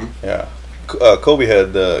 Mm-hmm. Yeah, Kobe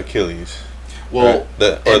had Achilles. Well,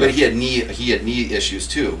 right? But he had knee issues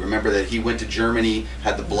too. Remember that he went to Germany,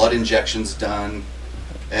 had the blood injections done,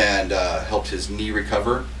 and helped his knee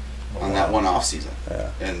recover on that one off season.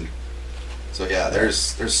 And so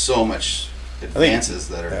there's so much advances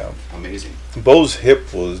that are amazing. Bo's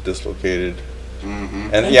hip was dislocated. Mm-hmm.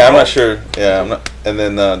 And I'm not sure. I'm not. And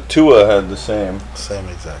then Tua had the same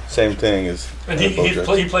thing as. And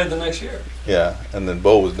he played the next year. Yeah, and then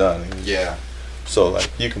Bo was done. So like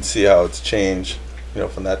you can see how it's changed,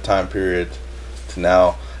 from that time period to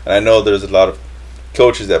now. And I know there's a lot of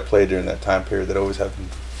coaches that played during that time period that always have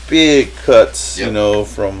big cuts,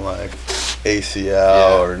 from like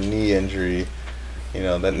ACL or knee injury.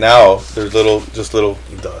 That now there's little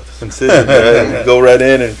incisions, right? You go right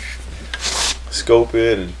in and scope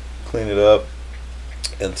it and clean it up.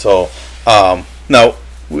 And so now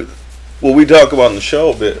what we talk about in the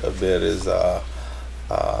show a bit is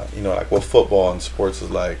like what football and sports is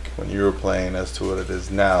like when you were playing as to what it is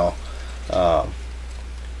now.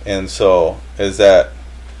 And so is that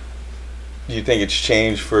do you think it's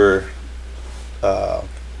changed for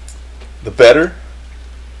the better,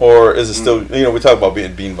 or is it still? We talk about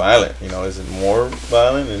being violent. Is it more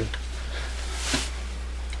violent?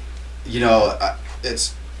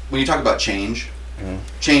 It's when you talk about change.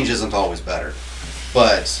 Change isn't always better,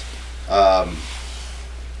 but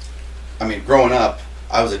growing up,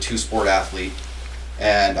 I was a 2-sport athlete,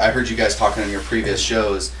 and I heard you guys talking in your previous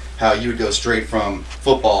shows how you would go straight from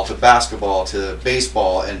football to basketball to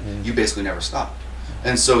baseball, and you basically never stopped.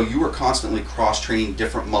 And so you were constantly cross-training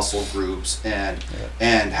different muscle groups and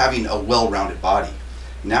having a well-rounded body.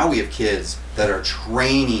 Now we have kids that are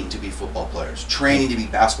training to be football players, training to be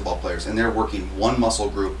basketball players, and they're working one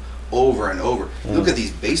muscle group over and over. Look at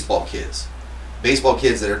these baseball kids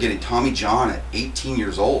that are getting Tommy John at 18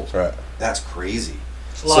 years old. Right. That's crazy.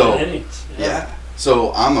 It's a lot of innings. Yeah.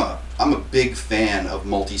 So I'm a big fan of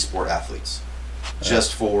multi-sport athletes,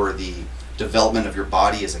 just for the development of your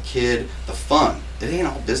body as a kid, the fun. It ain't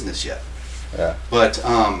all business yet. Yeah. But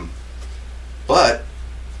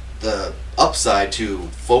the upside to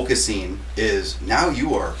focusing is now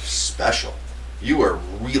you are special. You are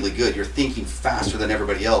really good. You're thinking faster than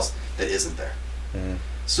everybody else that isn't there.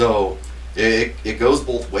 So it goes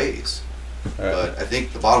both ways. Right. But I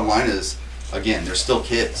think the bottom line is, again, they're still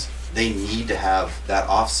kids. They need to have that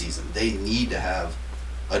off season. They need to have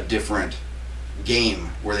a different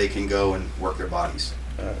game where they can go and work their bodies.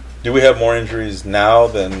 Do we have more injuries now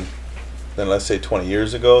than let's say 20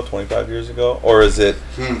 years ago, 25 years ago, or is it?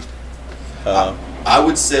 I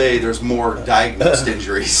would say there's more diagnosed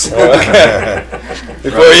injuries. Wrap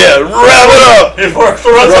it up. Before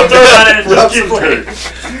run some dirt on it and just keep playing.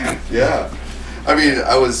 Yeah,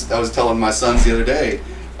 I was telling my sons the other day.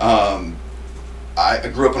 I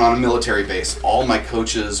grew up on a military base. All my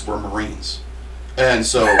coaches were Marines, and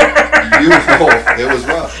so it was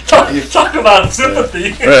rough. Talk about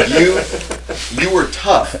sympathy. You were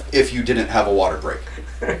tough if you didn't have a water break.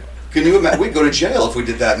 Can you imagine? We'd go to jail if we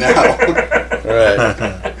did that now.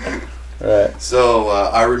 Right. So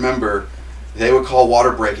I remember they would call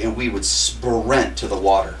water break, and we would sprint to the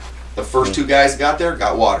water. The first 2 guys got there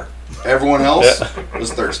got water. Everyone else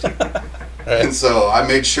was thirsty. And so I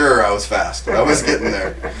made sure I was fast. I was getting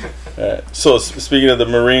there. Right. So speaking of the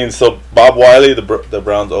Marines, so Bob Wiley, the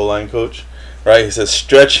Browns O-line coach, right? He says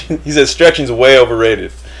stretching's way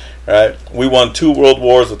overrated. Right? We won 2 world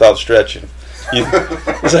wars without stretching.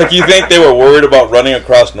 It's like you think they were worried about running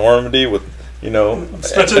across Normandy with, and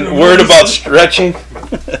worried about stretching.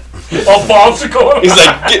 All bombs are going. He's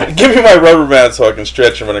like, give me my rubber band so I can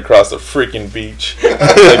stretch and run across the freaking beach. Like,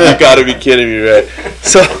 you got to be kidding me, right?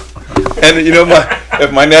 So, and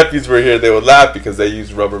if my nephews were here, they would laugh because they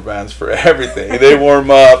use rubber bands for everything. They warm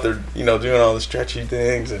up. They're doing all the stretchy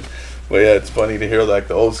things, but yeah, it's funny to hear like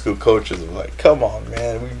the old school coaches are like, come on,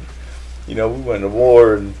 man, we went to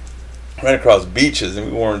war and ran across beaches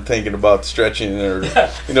and we weren't thinking about stretching or doing.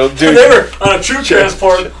 They were on a troop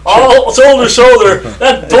transport, all shoulder to shoulder.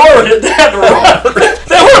 That door hit. They had to run.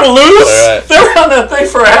 They weren't loose. Right. They were on that thing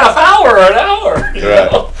for a half hour or an hour.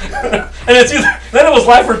 And then it was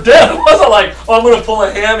life or death. It wasn't like, I'm going to pull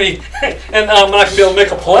a hammy and I'm not going to be able to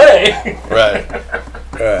make a play. Right.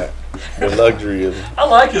 The luxury of. I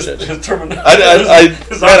like his terminology.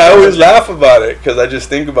 I always laugh about it because I just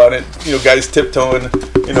think about it. Guys tiptoeing,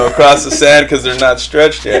 across the sand because they're not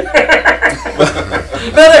stretched yet. I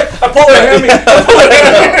pull their hammy.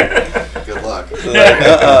 Good luck.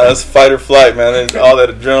 That's fight or flight, man. And all that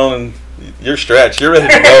adrenaline. You're stretched. You're ready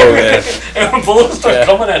to go, man. And when bullets start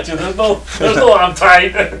coming at you, there's no I'm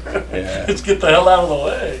tight. Just get the hell out of the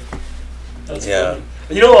way. That's funny.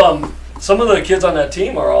 Some of the kids on that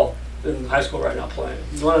team are all in high school right now playing.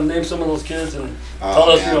 You want to name some of those kids and tell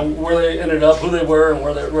us, where they ended up, who they were, and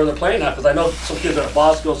where they're playing at? Because I know some kids are at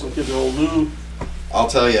Bosco, some kids are at Olu. I'll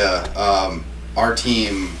tell you, our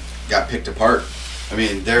team got picked apart.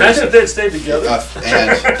 Imagine if they'd stayed together.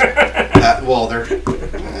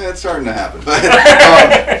 It's starting to happen.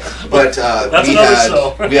 But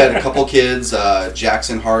we had a couple kids,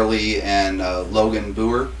 Jackson Harley and Logan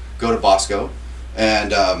Boer, go to Bosco.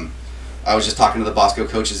 And I was just talking to the Bosco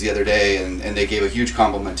coaches the other day, and they gave a huge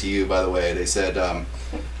compliment to you, by the way. They said... I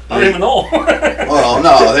don't even know. Well,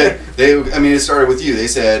 no, it started with you. They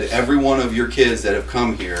said, every one of your kids that have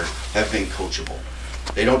come here have been coachable.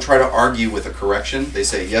 They don't try to argue with a correction. They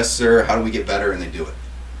say, yes, sir, how do we get better? And they do it.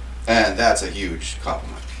 And that's a huge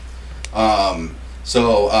compliment.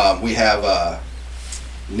 We have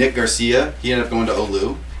Nick Garcia. He ended up going to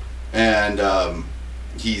Olu. And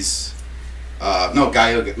he's... Nick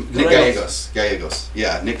Gallegos.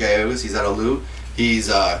 Yeah, Nick Gallegos. He's at Olu. He's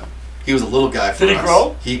He was a little guy for us. Did he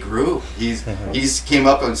grow? He grew. He's came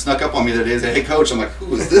up and snuck up on me the other day and said, "Hey, coach." I'm like,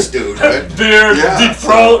 "Who is this dude?" Right? Beard, deep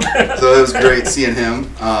throat. So it was great seeing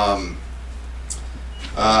him.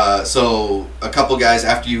 So a couple guys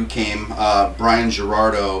after you came, Brian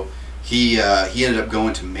Gerardo, he ended up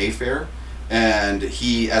going to Mayfair, and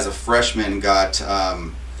he as a freshman got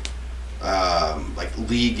like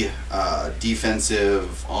league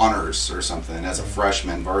defensive honors or something as a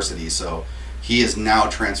freshman varsity. So he is now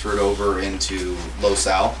transferred over into Los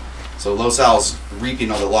Al. So Los Al's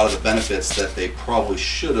reaping a lot of the benefits that they probably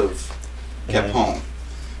should have kept home.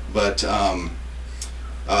 But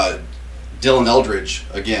Dylan Eldridge,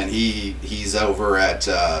 again, he's over at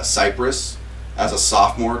Cypress as a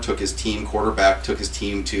sophomore, took his team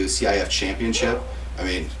to CIF championship. I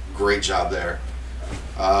mean, great job there.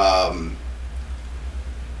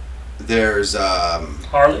 There's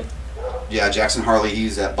Harley? Yeah, Jackson Harley,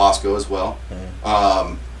 he's at Bosco as well.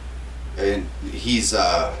 And he's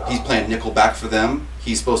playing nickelback for them.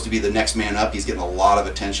 He's supposed to be the next man up. He's getting a lot of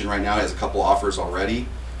attention right now. He has a couple offers already.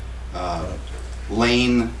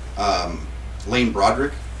 Lane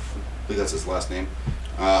Broderick, I believe that's his last name.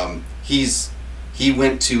 He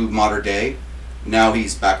went to Mater Dei. Now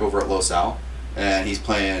he's back over at Los Al, and he's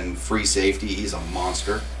playing free safety. He's a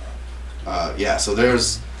monster. So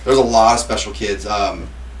there's a lot of special kids.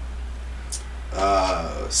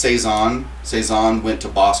 Cezanne went to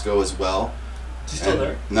Bosco as well. Is he still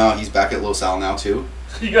there? No, he's back at Los Al now too.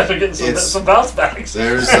 You guys are getting some bounce backs.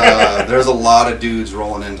 There's a lot of dudes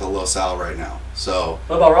rolling into Los Al right now. So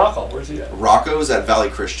what about Rocco? Where's he at? Rocco's at Valley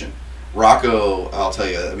Christian. Rocco, I'll tell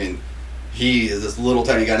you, I mean, he is this little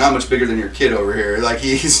tiny guy, not much bigger than your kid over here. Like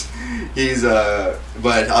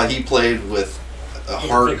but he played with a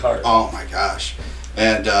heart. Oh my gosh.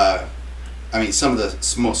 And I mean, some of the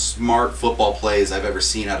most smart football plays I've ever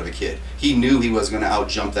seen out of a kid. He knew he was going to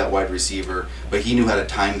out-jump that wide receiver, but he knew how to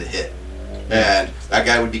time the hit. And that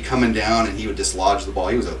guy would be coming down, and he would dislodge the ball.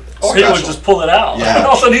 He was a Or he would just pull it out. Yeah. And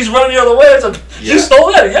all of a sudden, he's running the other way. It's like, you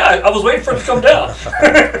stole that? Yeah, I was waiting for it to come down.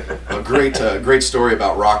 A great story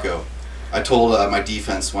about Rocco. I told my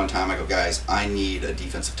defense one time, I go, guys, I need a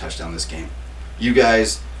defensive touchdown this game. You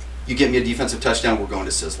guys, you get me a defensive touchdown, we're going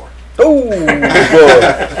to Sizzler. Oh, boy.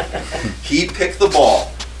 He picked the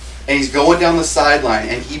ball, and he's going down the sideline,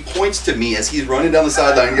 and he points to me as he's running down the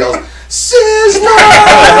sideline and yells, Sizzler!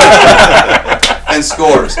 And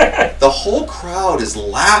scores. The whole crowd is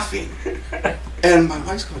laughing. And my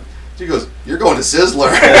wife's going, she goes, you're going to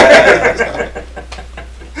Sizzler.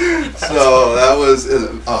 So that was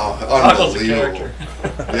unbelievable.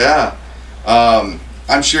 Yeah.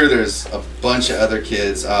 I'm sure there's a bunch of other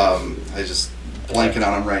kids. I just blanking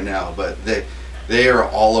on them right now, but they are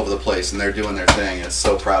all over the place and they're doing their thing. It's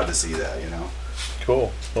so proud to see that, you know.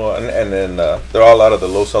 Cool. Well, and then they're all out of the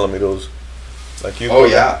Los Alamitos, like you. Oh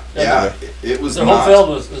yeah. It was their home field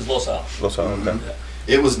was Los Al. Los Al. Okay. Yeah.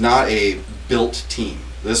 It was not a built team.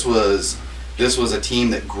 This was a team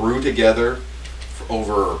that grew together for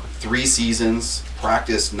over 3 seasons,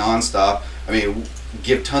 practiced nonstop. I mean,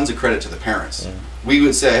 give tons of credit to the parents. We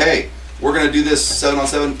would say, hey, we're going to do this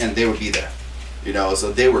 7-on-7, and they would be there. You know,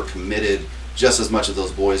 so they were committed just as much as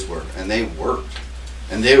those boys were, and they worked.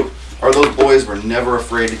 And those boys were never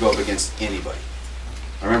afraid to go up against anybody.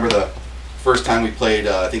 I remember the first time we played,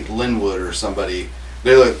 I think Linwood or somebody.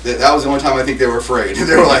 That was the only time I think they were afraid.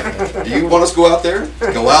 They were like, "Do you want us to go out there?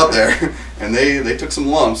 Go out there." And they took some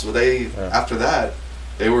lumps, but after that,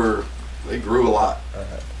 they grew a lot.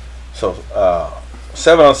 So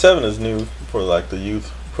 7-on-7 is new for like the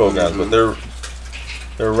youth programs, but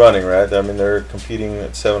they're running, right? I mean, they're competing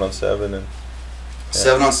at 7-on-7 and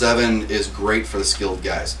 7-on-7 is great for the skilled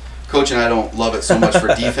guys. Coach and I don't love it so much for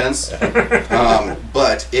defense,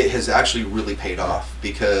 but it has actually really paid off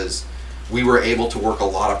because we were able to work a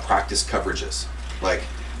lot of practice coverages. Like,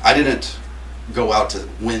 I didn't go out to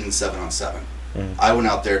win 7-on-7. I went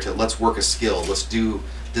out there to let's work a skill. Let's do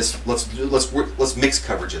this. Let's mix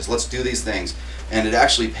coverages. Let's do these things, and it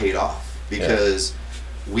actually paid off because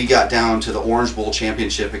we got down to the Orange Bowl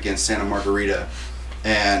championship against Santa Margarita,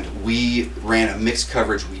 and we ran a mixed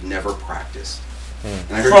coverage we never practiced.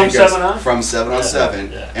 And I heard From you guys 7-on? from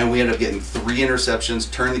 7-on-7, Yeah. and we ended up getting 3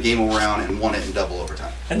 interceptions, turned the game around, and won it in double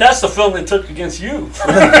overtime. And that's the film they took against you.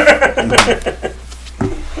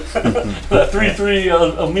 That 3-3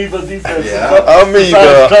 amoeba defense. Yeah.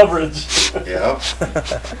 Amoeba coverage. Yeah.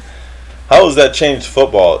 How has that changed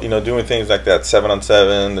football? You know, doing things like that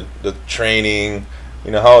 7-on-7, the training.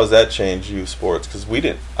 You know, how has that changed youth sports? Because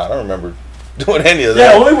I don't remember doing any of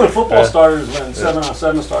that. Yeah, only when football started is when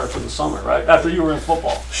 7-on-7 started for the summer, right? After you were in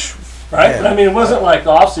football. right? Man. But I mean, it wasn't like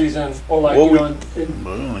the off season or like Well, you know, We in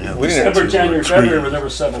only had We didn't- December, two or January, three. February, where there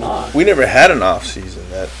was 7 on. We never had an off season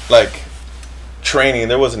that like training.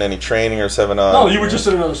 There wasn't any training or 7 on. No, you were just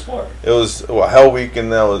in another sport. It was Hell Week,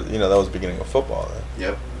 and that was that was the beginning of football. Then.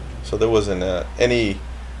 Yep. So there wasn't any.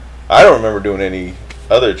 I don't remember doing any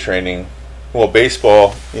other training. Well,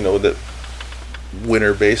 baseball, the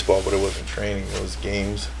winter baseball, but it wasn't training. It was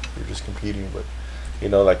games. We were just competing. But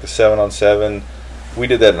like the 7-on-7, we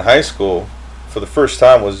did that in high school. For the first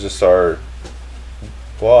time was just our.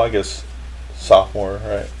 Well, I guess sophomore,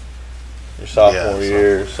 right? Your sophomore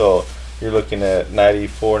year. So you're looking at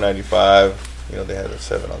 94, 95. They had a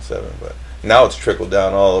 7-on-7, but now it's trickled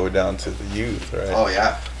down all the way down to the youth, right? Oh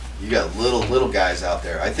yeah, you got little guys out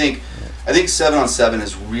there. I think 7-on-7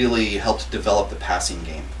 has really helped develop the passing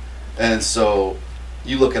game, and so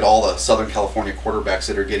you look at all the Southern California quarterbacks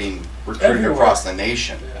that are getting recruited Everywhere. across the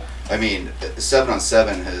nation. Yeah. I mean,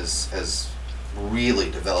 7-on-7 has really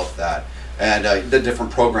developed that, and the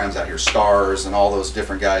different programs out here, Stars, and all those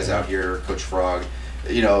different guys out here, Coach Frog,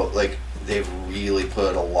 like they've really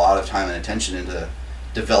put a lot of time and attention into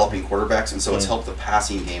developing quarterbacks, and so it's helped the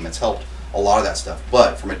passing game. It's helped a lot of that stuff.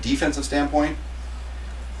 But from a defensive standpoint,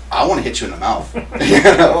 I want to hit you in the mouth, and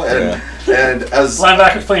as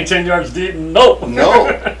Linebackers playing 10 yards deep, no,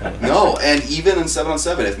 and even in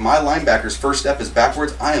 7-on-7, if my linebacker's first step is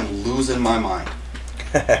backwards, I am losing my mind.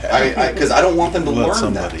 Because I don't want them to learn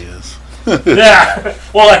Somebody that. is. Yeah.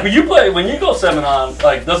 Well, like when you go 7 on,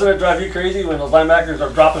 like, doesn't it drive you crazy when those linebackers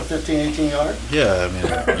are dropping 15, 18 yards? Yeah, I mean,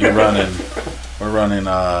 we're running,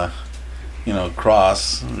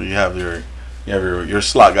 cross. You have your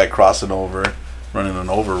slot guy crossing over, running an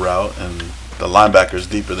over route, and the linebacker's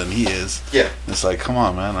deeper than he is. Yeah. It's like, come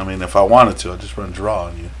on, man. I mean, if I wanted to, I'd just run draw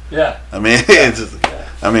on you. Yeah. I mean, it's just,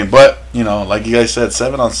 but like you guys said,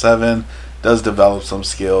 7-on-7 does develop some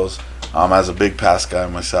skills. As a big pass guy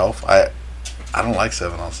myself, I don't like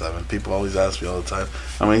 7-on-7. People always ask me all the time.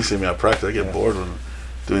 I mean, you see me at practice, I get bored when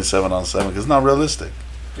doing 7-on-7 because it's not realistic.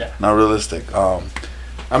 Yeah. Not realistic. I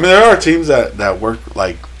mean, there are teams that work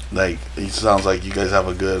like it sounds like you guys have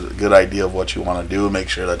a good idea of what you want to do. Make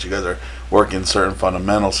sure that you guys are working certain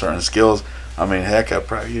fundamentals, certain skills. I mean, heck, at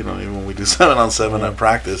practice, even when we do 7-on-7 at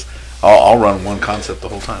practice, I'll run one concept the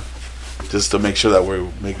whole time, just to make sure that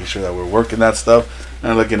we're working that stuff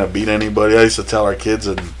and looking to beat anybody. I used to tell our kids,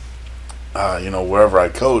 and wherever I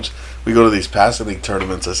coach, we go to these passing league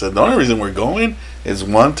tournaments. I said the only reason we're going is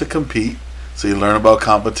 1, to compete, so you learn about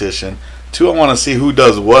competition. 2, I want to see who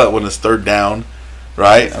does what when it's third down,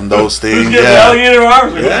 right? And those things. Who's getting the alligator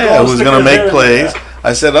arms? Who's going to make plays?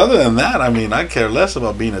 I said, other than that, I mean, I care less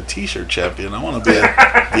about being a T-shirt champion. I want to be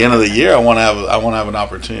at the end of the year. I want to have an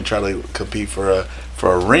opportunity to try to compete for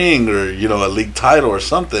a ring or a league title or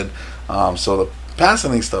something. So the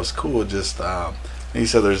passing league stuff's cool. Just he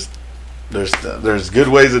said there's good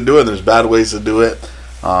ways to do it. There's bad ways to do it.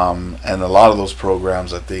 And a lot of those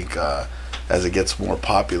programs, I think, as it gets more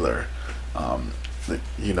popular,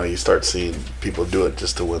 you start seeing people do it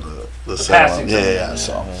just to win the passing. Yeah.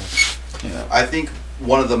 So, I think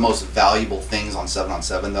one of the most valuable things on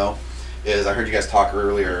 7-on-7 though is I heard you guys talk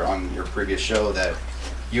earlier on your previous show that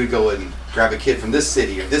you would go and grab a kid from this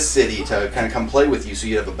city or this city to kind of come play with you so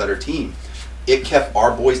you'd have a better team. It kept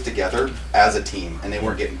our boys together as a team, and they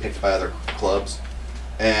weren't getting picked by other clubs.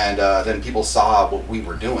 And then people saw what we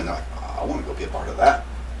were doing. They're like, I want to go be a part of that.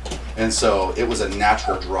 And so it was a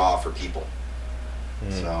natural draw for people.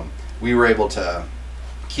 So we were able to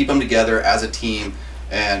keep them together as a team,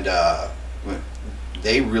 and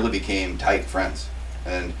they really became tight friends.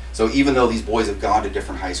 And so even though these boys have gone to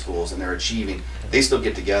different high schools and they're achieving, they still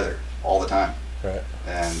get together all the time. Right.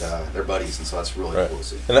 And they're buddies, and so that's really cool to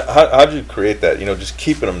see. And how'd you create that? Just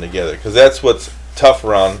keeping them together, because that's what's tough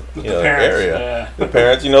around the area. Yeah. The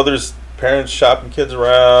parents, there's parents shopping kids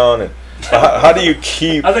around, and how do you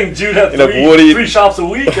keep? I think Jude had three shops a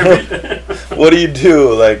week. What do you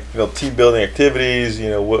do? Like team building activities.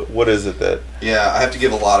 What is it that? Yeah, I have to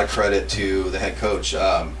give a lot of credit to the head coach,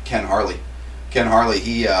 Ken Harley. Ken Harley,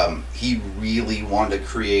 he really wanted to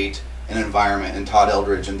create an environment, and Todd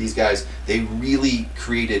Eldridge and these guys, they really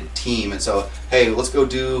created team. And so, hey, let's go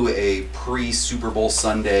do a pre-Super Bowl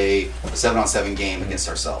Sunday 7-on-7 game against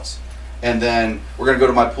ourselves. And then we're going to go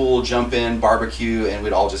to my pool, jump in, barbecue, and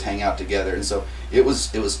we'd all just hang out together. And so it was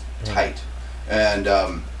tight. And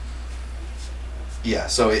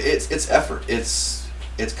so it's effort. It's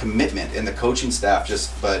commitment, and the coaching staff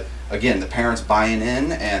but again, the parents buying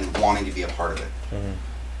in and wanting to be a part of it.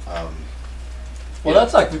 Well,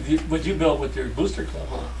 that's like what you built with your booster club,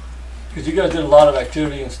 huh? Because you guys did a lot of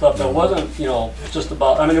activity and stuff that wasn't, just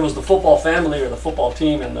about, I mean, it was the football family or the football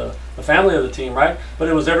team and the family of the team, right? But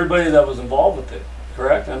it was everybody that was involved with it,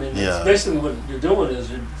 correct? I mean, it's basically what you're doing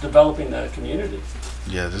is you're developing that community.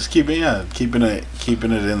 Yeah, just keeping it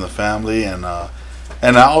in the family, and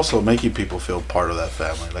also making people feel part of that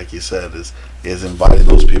family. Like you said, is inviting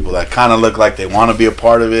those people that kind of look like they want to be a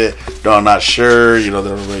part of it, though I'm not sure, they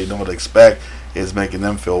don't really know what to expect, is making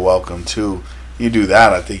them feel welcome too. You do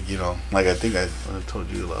that, I think, like I think I told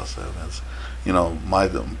you last time, is, my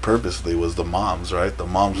purposely was the moms, right? The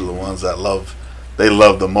moms are the ones that love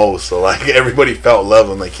the most. So like everybody felt love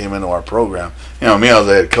when they came into our program. Me, I was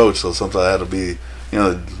a head coach, so sometimes I had to be,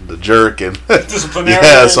 the jerk and disciplinarian.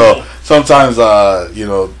 Yeah, so sometimes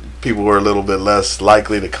people were a little bit less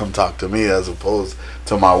likely to come talk to me as opposed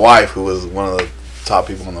to my wife, who was one of the top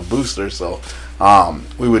people on the booster. So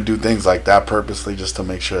we would do things like that purposely just to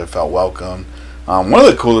make sure it felt welcome. One of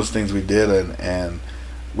the coolest things we did, and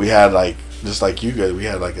we had just like you guys, we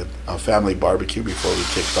had a family barbecue before we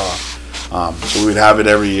kicked off. So we'd have it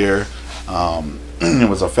every year. It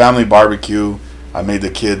was a family barbecue. I made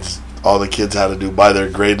all the kids had to do by their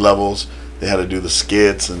grade levels. They had to do the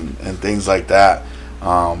skits and things like that.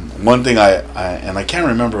 One thing I can't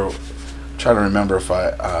remember, trying to remember if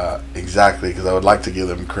exactly, because I would like to give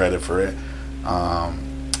them credit for it,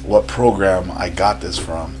 what program I got this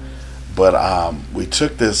from. But we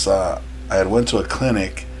took this, I had went to a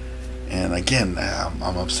clinic, and again,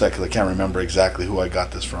 I'm upset because I can't remember exactly who I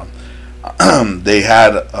got this from. They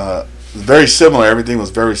had very similar, everything was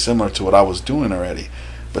very similar to what I was doing already,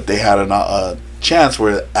 but they had a chance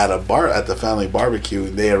where at the family barbecue,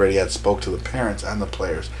 they already had spoke to the parents and the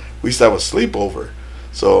players. We used to have a sleepover,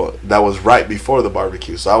 so that was right before the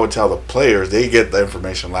barbecue. So I would tell the players, they get the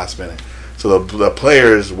information last minute. So the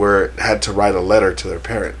players had to write a letter to their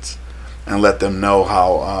parents and let them know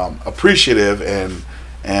how appreciative and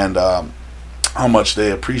how much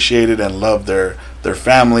they appreciated and loved their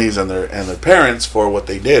families and their parents for what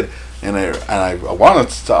they did. And I wanted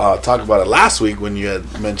to talk about it last week when you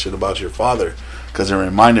had mentioned about your father, because it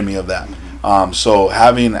reminded me of that. So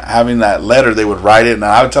having that letter, they would write it, and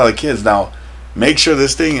I would tell the kids, now make sure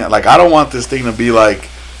this thing, I don't want this thing to be like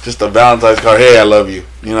just a Valentine's card. Hey, I love you.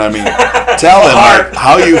 You know what I mean? Tell them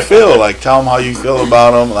how you feel. Tell them how you feel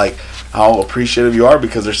about them. How appreciative you are,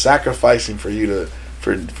 because they're sacrificing for you to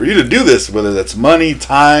do this, whether that's money,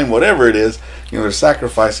 time, whatever it is. They're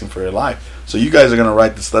sacrificing for your life. So you guys are going to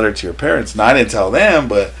write this letter to your parents. Now, I didn't tell them,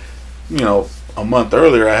 but a month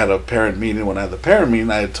earlier I had a parent meeting. When I had the parent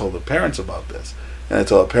meeting, I had told the parents about this, and I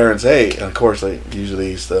told the parents, hey, and of course I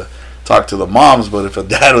usually used to talk to the moms, but if a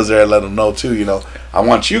dad was there, I'd let them know too. I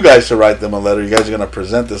want you guys to write them a letter. You guys are going to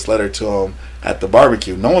present this letter to them at the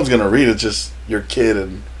barbecue. No one's going to read it, just your kid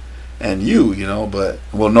and you, but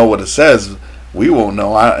we'll know what it says. We won't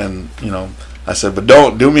know. I said, but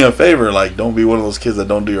don't do me a favor. Don't be one of those kids that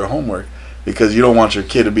don't do your homework, because you don't want your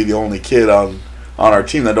kid to be the only kid on our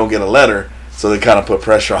team that don't get a letter. So they kind of put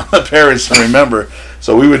pressure on the parents to remember.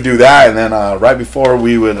 So we would do that, and then right before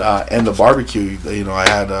we would end the barbecue, I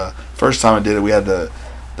had first time I did it, we had the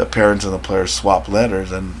parents and the players swap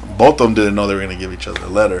letters, and both of them didn't know they were going to give each other a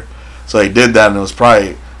letter. So they did that, and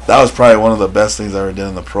that was probably one of the best things I ever did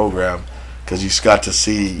in the program, because you got to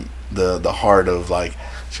see the heart of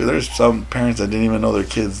sure, there's some parents that didn't even know their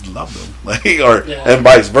kids loved them, and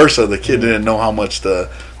vice versa. The kid didn't know how much the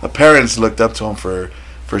parents looked up to him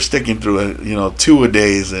for sticking through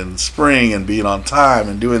 2-a-days in spring and being on time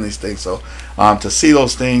and doing these things. So to see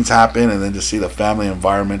those things happen, and then to see the family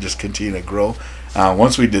environment just continue to grow.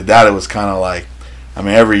 Once we did that, it was kind of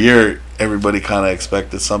every year everybody kind of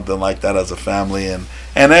expected something like that as a family, and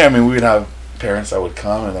we would have parents that would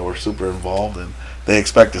come and that were super involved, and they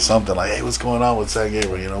expected something like, hey, what's going on with San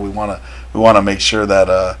Gabriel? We want to make sure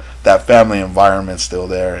that that family environment's still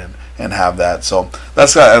there and have that. So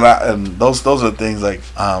that's and those are the things I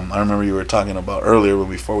remember you were talking about earlier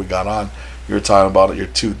before we got on. You were talking about your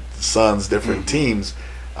two sons, different teams.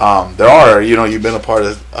 There are you've been a part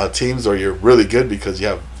of teams where you're really good because you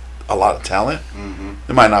have a lot of talent.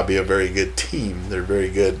 It might not be a very good team. They're very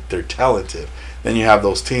good. They're talented. Then you have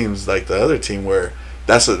those teams like the other team where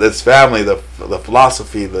that's family, the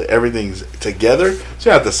philosophy, everything's together. So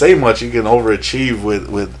you have to say much. You can overachieve with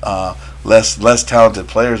less talented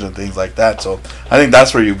players and things like that. So I think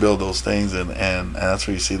that's where you build those things, and that's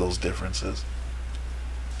where you see those differences.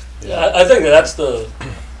 Yeah, I think that's the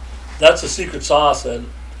secret sauce that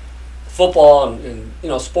football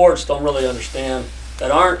and sports don't really understand,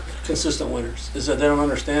 that aren't consistent winners, is that they don't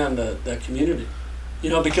understand that community.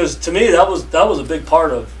 Because to me that was a big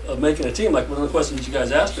part of making a team. Like one of the questions you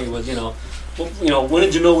guys asked me was, when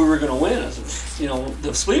did you know we were going to win? I said, the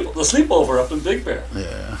sleepover up in Big Bear.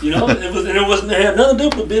 Yeah. It had nothing to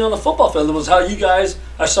do with being on the football field. It was how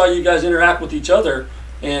I saw you guys interact with each other,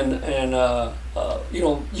 and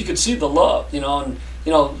you could see the love, and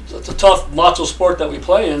it's a tough macho sport that we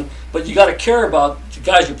play in, but you got to care about the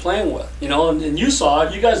guys you're playing with, and you saw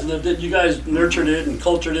it, you guys lived it, you guys nurtured it and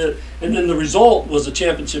cultured it, and then the result was a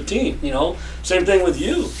championship team, Same thing with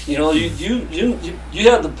you, you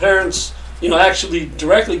had the parents, actually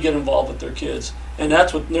directly get involved with their kids, and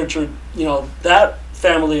that's what nurtured, that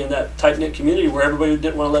family and that tight-knit community where everybody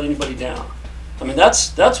didn't want to let anybody down. I mean,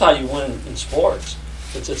 that's how you win in sports.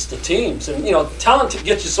 It's the teams, and talent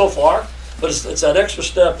gets you so far, but it's that extra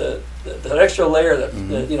step, that extra layer that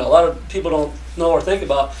a lot of people don't know or think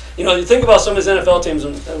about. You think about some of these NFL teams,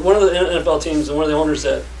 and one of the NFL teams and one of the owners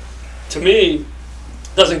that, to me,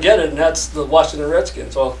 doesn't get it, and that's the Washington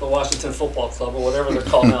Redskins, or the Washington Football Club, or whatever they're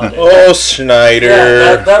called nowadays. Oh, Snyder!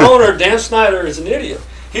 Yeah, that owner, Dan Snyder, is an idiot.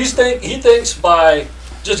 He thinks by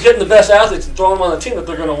just getting the best athletes and throwing them on the team that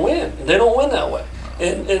they're going to win, and they don't win that way.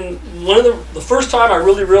 And one of the first time I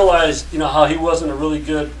really realized, how he wasn't a really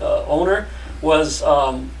good owner was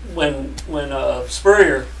when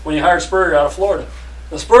Spurrier, when you hired Spurrier out of Florida.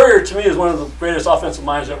 Now, Spurrier to me is one of the greatest offensive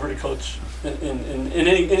minds ever to coach in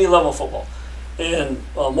any level of football. And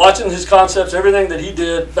watching his concepts, everything that he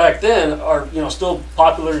did back then are still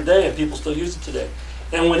popular today, and people still use it today.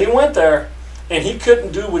 And when he went there, and he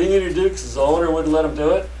couldn't do what he needed to do because the owner wouldn't let him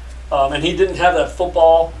do it, and he didn't have that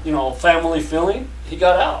football, family feeling, he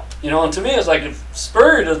got out. And to me, it's like if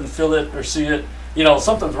Spurrier doesn't feel it or see it,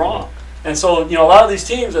 something's wrong. And so, a lot of these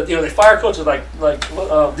teams that, they fire coaches like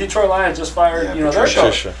Detroit Lions just fired, their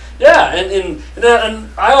coach. Yeah, and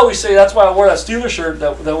I always say that's why I wore that Steelers shirt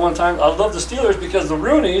that one time. I love the Steelers because the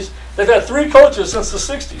Rooneys, they've had 3 coaches since the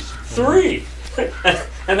 60s. 3.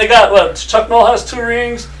 And they got, Chuck Noll has 2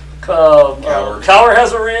 rings, Cowher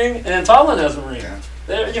has a ring, and Tomlin has a ring. Yeah.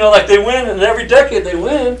 They win, and every decade they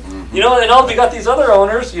win. And we got these other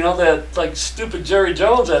owners, that stupid Jerry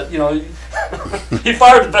Jones that, he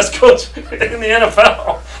fired the best coach in the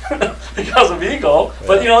NFL because of ego. Yeah.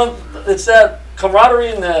 But, it's that camaraderie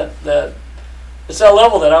and that it's that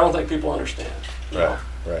level that I don't think people understand. Right.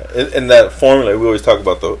 And that formula, we always talk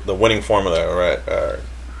about the winning formula, right,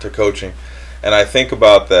 to coaching. And I think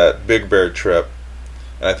about that Big Bear trip,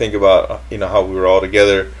 and I think about, how we were all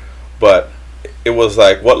together, but it was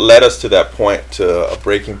like what led us to that point, to a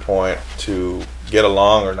breaking point, to get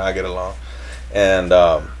along or not get along. And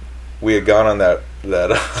we had gone on that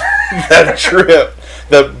that trip,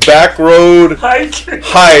 the back road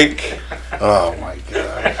hike. Oh my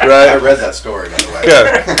God! Right, I read that story, by the way.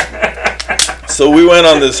 Yeah. So we went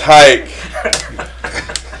on this hike,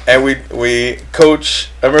 and we Coach.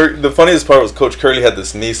 I remember the funniest part was Coach Curley had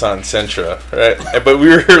this Nissan Sentra, right? But we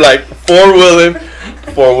were like four wheeling.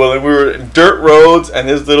 We were in dirt roads, and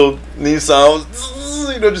his little Nissan was,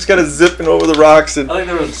 just kind of zipping over the rocks. And I think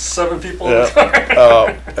there was 7 people in the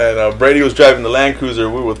car. And Brady was driving the Land Cruiser.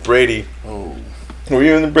 We were with Brady. Oh. Were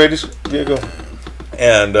you in the Brady's vehicle?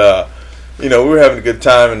 And we were having a good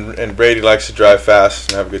time, and Brady likes to drive fast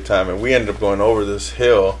and have a good time. And we ended up going over this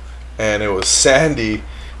hill, and it was sandy,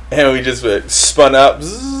 and we just spun out,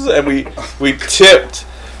 and we tipped.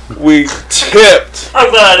 We tipped. I'm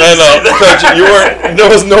glad I didn't see that. Coach, you weren't. There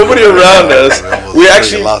was nobody around us.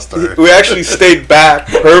 We actually stayed back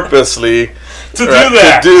purposely to do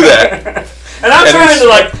that. And I'm trying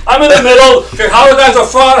to I'm in the middle. Okay, how are the guys up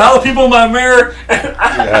front? How are the people in my mirror?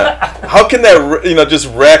 Yeah. How can that just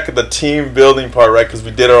wreck the team building part, right? Because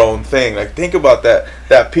we did our own thing. Think about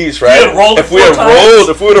that piece, right? If we would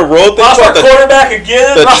have rolled, lost our quarterback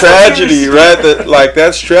again. The tragedy, right?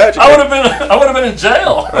 That's tragic. I would have been in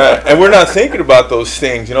jail. Right. And we're not thinking about those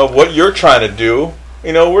things. What you're trying to do.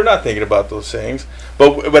 We're not thinking about those things.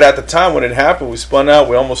 But at the time when it happened, we spun out.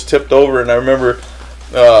 We almost tipped over, and I remember.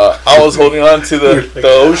 I was holding on to the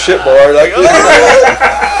oh shit bar,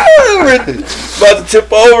 we're about to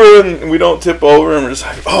tip over, and we don't tip over, and we're just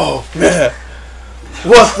like, oh man,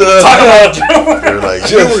 what the? Talk about Joe. They're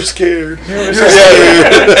like, you were scared.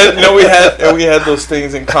 And we had those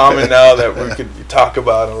things in common now that we could talk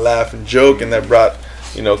about and laugh and joke, and that brought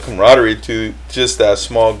camaraderie to just that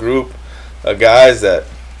small group of guys that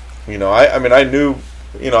I knew.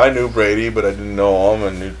 I knew Brady, but I didn't know him,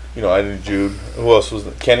 and I knew Jude. Who else was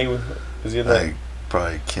there? Kenny? Was he in there?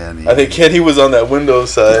 Probably Kenny. I think Kenny was on that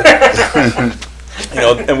Windows side.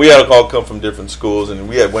 And we had all come from different schools, and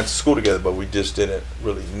we went to school together, but we just didn't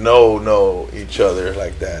really know each other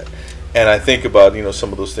like that. And I think about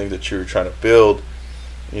some of those things that you were trying to build,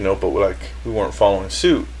 but we weren't following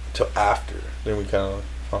suit till after. Then we kind of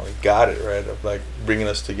finally got it right of like bringing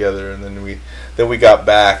us together, and then we got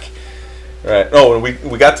back. Right. Oh, and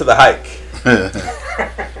we got to the hike.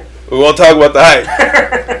 We won't talk about the hike.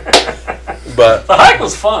 But the hike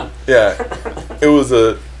was fun. Yeah. It was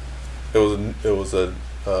a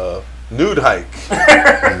nude hike.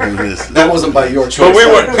 That wasn't by your choice. But we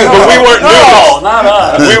weren't No, not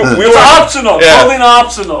us. We it's were optional. Totally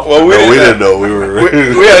optional. Well, we didn't know. We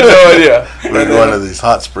had no idea. We were going to these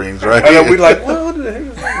hot springs, right? And we like, what the heck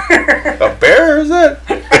is that? A bear? Is that?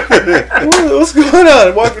 What's going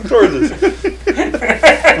on? Walking towards us.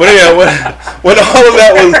 But yeah, when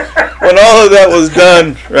all of that was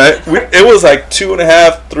done, right? It was like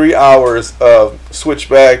 2.5, 3 hours of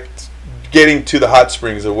switchback getting to the hot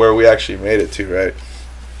springs of where we actually made it to, right?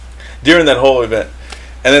 During that whole event.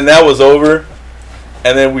 And then that was over.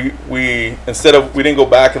 And then we didn't go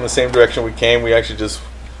back in the same direction we came. We actually just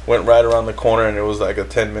went right around the corner, and it was like a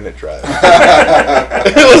 10-minute drive.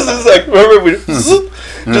 It was just like, remember, we just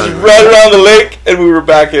right around the lake, and we were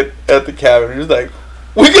back at the cabin. We were just like,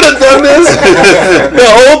 we could have done this the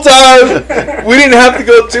whole time. We didn't have to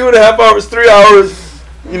go 2.5 hours, 3 hours,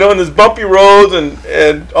 in this bumpy roads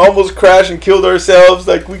and almost crashed and killed ourselves.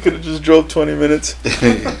 Like, we could have just drove 20 minutes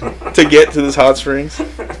to get to this hot springs.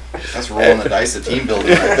 That's rolling the dice of team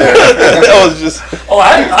building right there. That was just... Oh,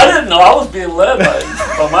 I didn't know I was being led by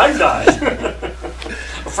my guys.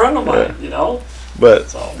 A friend of mine, But,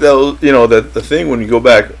 so. that was, the thing when you go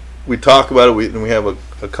back, we talk about it, and we have a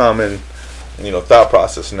common, thought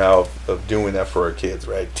process now of doing that for our kids,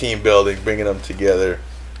 right? Team building, bringing them together,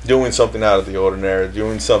 doing something out of the ordinary,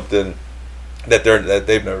 doing something that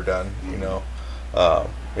they've never done,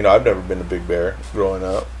 I've never been to Big Bear growing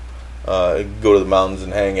up. Go to the mountains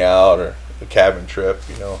and hang out, or a cabin trip,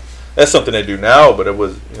 That's something they do now, but it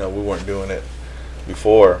was, we weren't doing it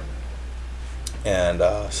before. And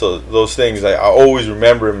so those things I always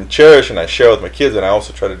remember and cherish, and I share with my kids, and I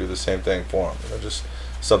also try to do the same thing for them. Just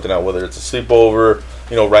something out, whether it's a sleepover,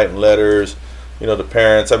 writing letters, to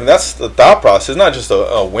parents. I mean, that's the thought process. It's not just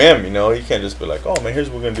a whim, You can't just be like, oh, man, here's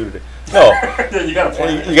what we're going to do today. No. You got to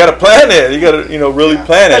plan it. You got to plan it. You got to, really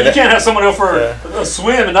plan it. You can't have someone go for a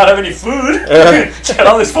swim and not have any food. You got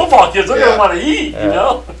all these football kids. They're going to want to eat, And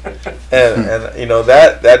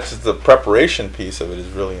that's just the preparation piece of it is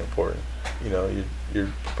really important. You're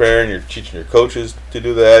preparing. You're teaching your coaches to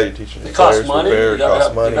do that. You're teaching your players to prepare. It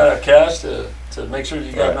costs money. You got to have cash to make sure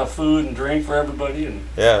you got enough food and drink for everybody. And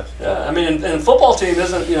yeah. I mean, and football team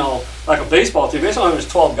isn't like a baseball team. Baseball team is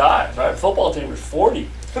 12 guys, right? Football team is 40,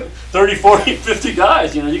 30, 40, 50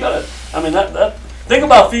 guys. You got to. I mean that. Think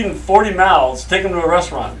about feeding 40 mouths. Take them to a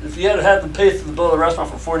restaurant. If you had to pay for the bill of the restaurant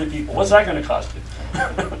for 40 people, what's that going to cost you?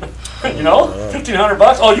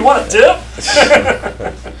 $1,500. Oh, you want a tip?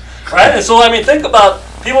 Right? And so, I mean, think about,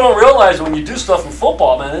 people don't realize when you do stuff in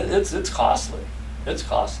football, man, it's costly. It's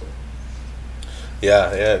costly.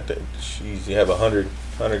 Yeah. Jeez, you have 100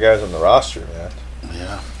 guys on the roster, man.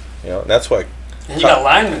 Yeah. And that's why. And you got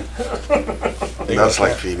linemen. That's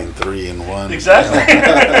like feeding 3 in 1. Exactly.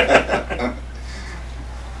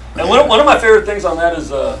 And one of my favorite things on that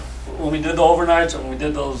is when we did the overnights and we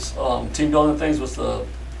did those team building things was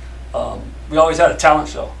we always had a talent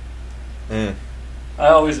show. I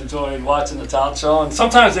always enjoyed watching the talent show, and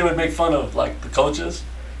sometimes they would make fun of like the coaches,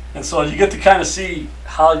 and so you get to kind of see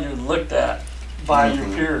how you're looked at by your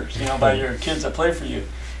peers, by your kids that play for you.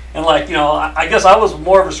 And like, I guess I was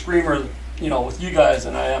more of a screamer, with you guys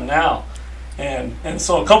than I am now. And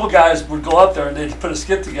so a couple guys would go up there and they'd put a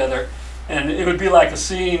skit together, and it would be like a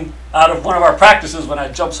scene out of one of our practices when I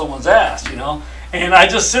jumped someone's ass, And I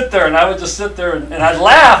just sit there, and I would just sit there, and I'd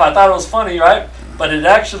laugh. I thought it was funny, right? But it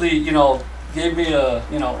actually, gave me a,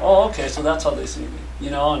 oh, okay, so that's how they see me,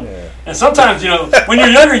 and sometimes, when you're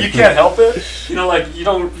younger, you can't help it, like you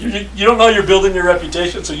don't know you're building your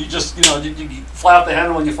reputation, so you just, you fly off the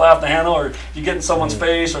handle when you fly off the handle, or you get in someone's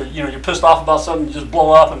face, or, you're pissed off about something, you just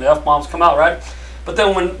blow up, and the F-bombs come out, right? But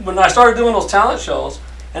then when I started doing those talent shows,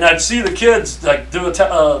 and I'd see the kids, like, do a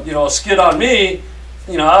skit on me,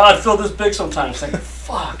 I'd feel this big sometimes, thinking,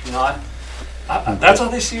 fuck, that's how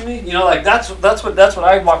they see me. Like that's what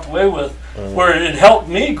I walked away with, where it helped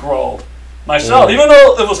me grow myself. Even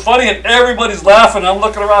though it was funny and everybody's laughing, I'm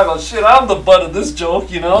looking around going, shit, I'm the butt of this joke,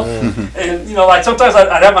 And like sometimes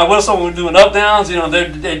I'd have my whistle when we're doing up downs. They'd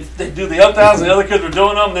do the up downs and the other kids were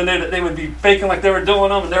doing them, and then they would be faking like they were doing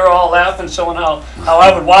them, and they were all laughing, showing how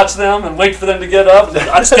I would watch them and wait for them to get up, and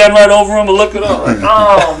I'd stand right over them and look at them like,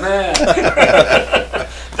 oh man.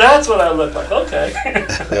 That's what I look like. Okay.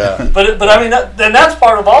 Yeah. But I mean, that's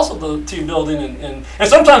part of also the team building, and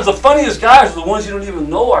sometimes the funniest guys are the ones you don't even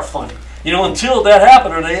know are funny. You know, until that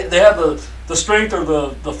happened, or they have the strength or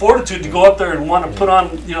the fortitude to go up there and want to put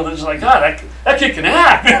on, you know, they're just like, God, that kid can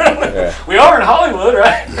act. Yeah. We are in Hollywood,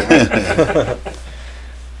 right?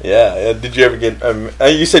 Yeah. Did you ever get?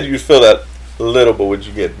 You said you feel that a little, but would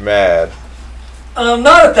you get mad?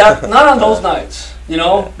 Not on those nights, you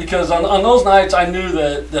know, because on those nights I knew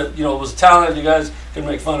that you know, it was talent. You guys can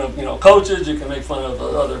make fun of, you know, coaches, you can make fun of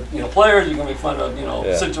other, you know, players, you can make fun of, you know,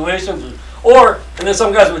 situations, and then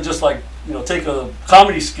some guys would just, like, you know, take a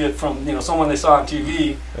comedy skit from, you know, someone they saw on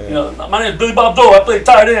TV. You know, my name is Billy Bob Doe, I play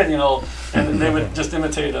tight end, you know, and they would just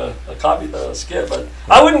imitate a skit. But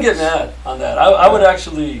I wouldn't get mad on that. I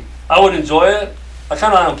would enjoy it. I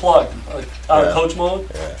kind of unplugged, like, out of coach mode,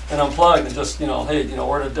 and unplugged, and just, you know, hey, you know,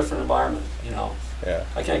 we're in a different environment, you know. Yeah.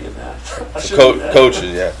 I can't get mad.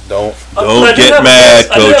 Coaches, yeah, don't get mad,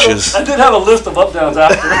 coaches. I did have a list of up downs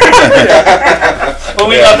after. When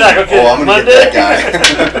we got back, okay, I'm gonna Monday. get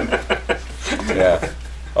that guy. Yeah.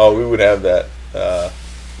 Oh, we would have that,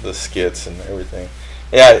 the skits and everything.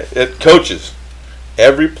 Yeah, coaches.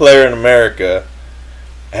 Every player in America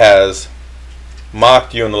has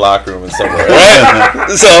mocked you in the locker room in some way, right?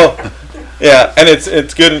 So, yeah, and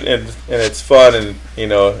it's good and it's fun, and, you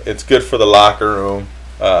know, it's good for the locker room.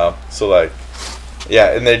 So, like,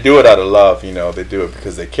 yeah, and they do it out of love, you know. They do it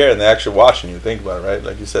because they care, and they're actually watching you. Think about it, right?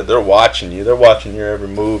 Like you said, they're watching you. They're watching your every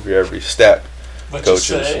move, your every step.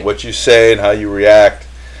 What you say and how you react.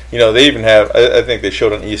 You know, they even have, I think they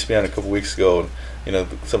showed on ESPN a couple weeks ago, you know,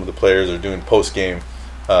 some of the players are doing post-game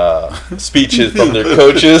speeches from their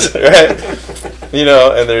coaches, right? You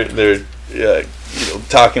know, and they're you know,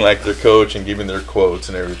 talking like their coach and giving their quotes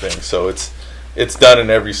and everything. So it's done in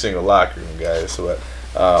every single locker room, guys. So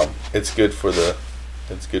it's good for the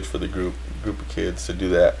group of kids to do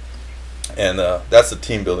that, and that's the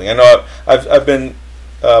team building. I know I've been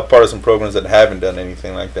part of some programs that haven't done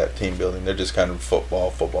anything like that, team building. They're just kind of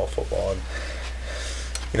football, and,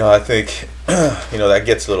 you know, I think you know, that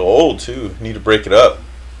gets a little old too. You need to break it up.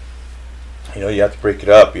 You know, you have to break it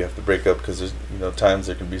up. You have to break up because there's, you know, times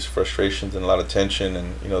there can be frustrations and a lot of tension,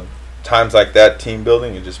 and, you know, times like that, team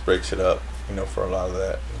building, it just breaks it up, you know, for a lot of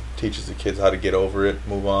that. It teaches the kids how to get over it,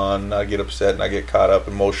 move on, not get upset, not get caught up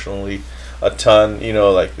emotionally a ton, you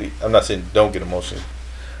know, like, I'm not saying don't get emotionally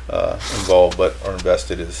involved or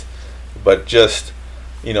invested, but just,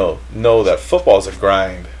 you know that football is a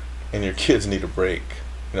grind, and your kids need a break.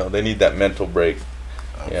 You know, they need that mental break.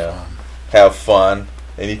 Have fun.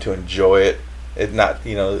 They need to enjoy it. It's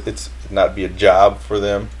not be a job for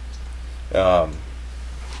them. It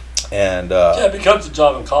becomes a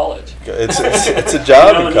job in college. It's a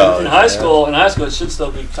job in college. In high school, it should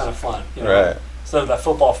still be kind of fun. You know, right. Instead of that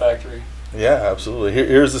football factory. Yeah, absolutely.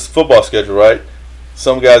 Here's this football schedule, right?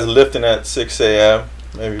 Some guys lifting at 6 a.m.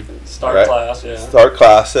 maybe. Start class, yeah. Start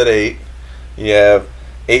class at 8. You have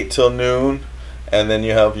 8 till noon, and then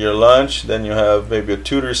you have your lunch. Then you have maybe a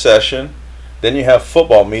tutor session. Then you have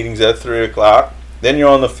football meetings at 3 o'clock. Then you're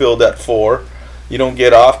on the field at 4. You don't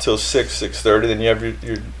get off till 6:30. Then you have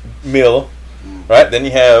your meal, right? Then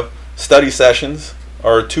you have study sessions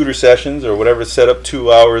or tutor sessions or whatever set up,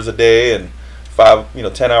 2 hours a day and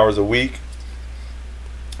 10 hours a week.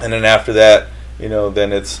 And then after that, you know,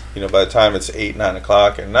 then it's, you know, by the time it's 8, 9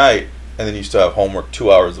 o'clock at night, and then you still have homework,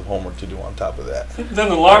 2 hours of homework to do on top of that. Then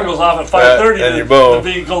the alarm goes off at 5:30 and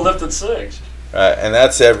you're go lift at 6. Right, and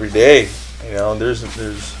that's every day. You know, there's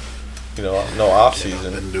you know, no off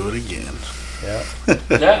season. And do it again. Yeah.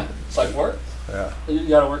 Yeah, it's like work. Yeah. You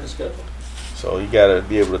got to work a schedule. So you got to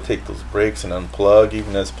be able to take those breaks and unplug,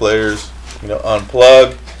 even as players. You know,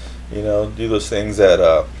 unplug. You know, do those things that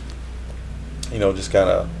you know, just kind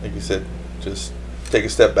of, like you said, just take a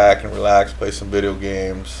step back and relax, play some video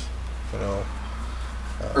games. You know.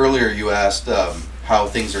 Earlier, you asked how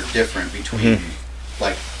things are different between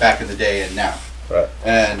like back in the day and now. Right.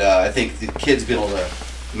 And I think the kids being able to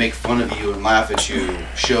make fun of you and laugh at you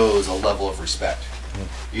shows a level of respect.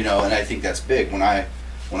 You know, and I think that's big. When I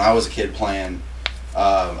was a kid playing,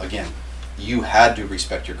 again, you had to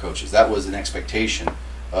respect your coaches. That was an expectation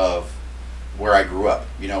of where I grew up.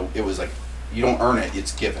 You know, it was like, you don't earn it,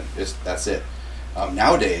 it's given. That's it.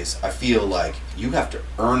 Nowadays, I feel like you have to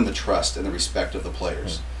earn the trust and the respect of the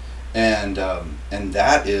players. And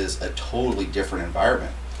that is a totally different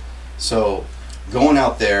environment. So going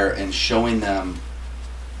out there and showing them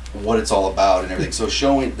what it's all about and everything. So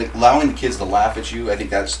allowing the kids to laugh at you, I think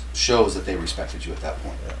that shows that they respected you at that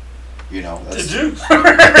point. Yeah. You know, they do.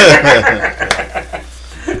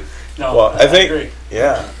 No, well, I think, agree.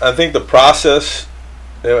 Yeah, I think the process.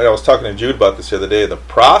 I was talking to Jude about this the other day. The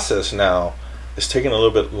process now is taking a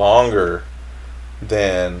little bit longer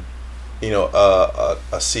than, you know,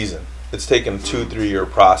 a season. it's taken a 2-3 year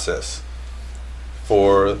process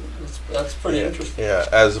for. That's pretty interesting. Yeah,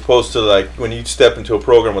 as opposed to like when you step into a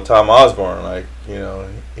program with Tom Osborne, like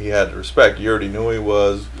he had the respect. You already knew who he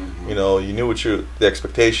was. You knew the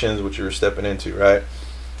expectations, what you were stepping into, right?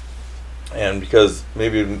 And because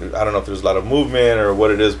maybe I don't know if there's a lot of movement or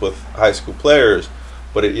what it is with high school players,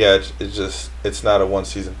 but it's not a 1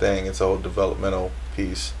 season thing. It's a whole developmental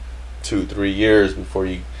piece, 2-3 years before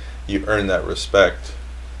you earn that respect,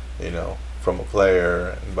 from a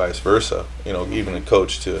player and vice versa. Even a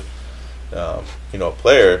coach to. A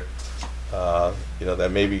player,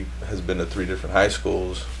 that maybe has been to 3 different high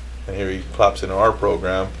schools, and here he plops into our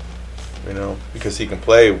program, because he can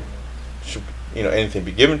play. Should anything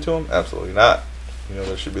be given to him? Absolutely not.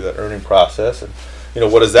 There should be that earning process, and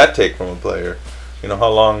what does that take from a player? How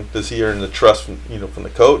long does he earn the trust from from the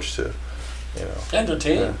coach to, and the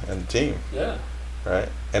team, and the team, yeah, right.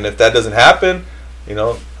 And if that doesn't happen. It's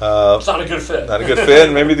not a good fit. Not a good fit,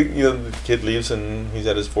 and maybe the kid leaves and he's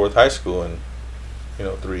at his 4th high school in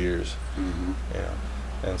 3 years.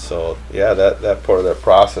 And so that part of that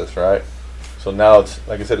process, right? So now it's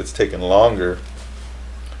like I said, it's taken longer.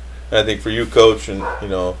 And I think for you, Coach, and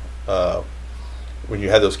when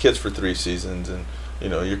you had those kids for 3 seasons, and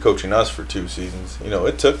you're coaching us for 2 seasons,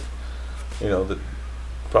 it took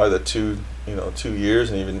probably the 2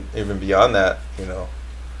 years, and even beyond that,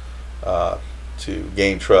 to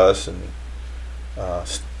gain trust and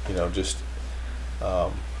just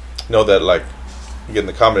know that like again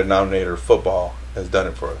the common denominator of football has done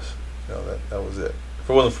it for us. That was it. If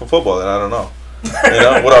it wasn't for football, then I don't know.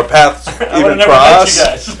 Would our paths even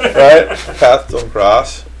cross? Right? Paths don't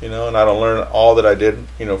cross. And I don't learn all that I did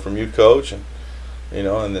from you, Coach, and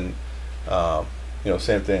and then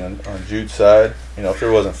same thing on Jude's side. If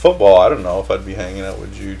there wasn't football, I don't know if I'd be hanging out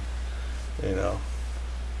with Jude.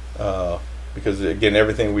 Because again,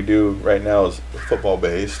 everything we do right now is football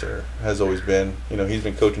based, or has always been. He's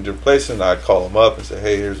been coaching different places, and I'd call him up and say,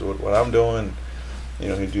 "Hey, here's what I'm doing."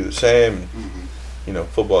 He'd do the same.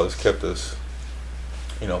 Football has kept us,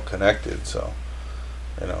 connected. So,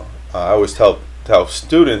 I always tell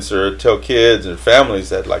students or tell kids or families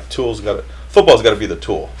that like football's got to be the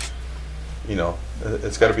tool.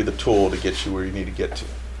 It's got to be the tool to get you where you need to get to.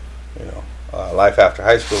 Life after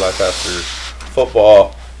high school, life after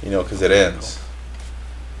football. Because it ends,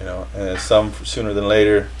 and it's some sooner than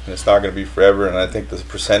later, and it's not going to be forever. And I think the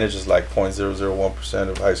percentage is like 0.001%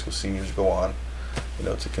 of high school seniors go on,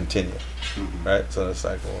 to continue, right? So it's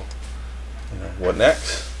like, well, what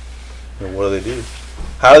next? What do they do?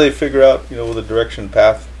 How do they figure out, what the direction and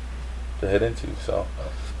path to head into? So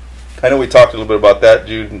I know we talked a little bit about that,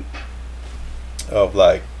 Jude, of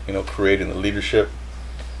like, creating the leadership.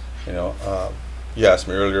 You asked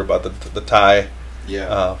me earlier about the tie.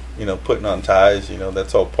 Yeah. Putting on ties,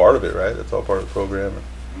 that's all part of it, right? That's all part of the program,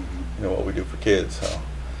 and what we do for kids. So,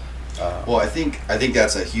 well, I think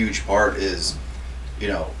that's a huge part. Is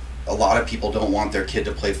a lot of people don't want their kid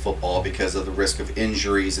to play football because of the risk of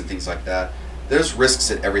injuries and things like that. There's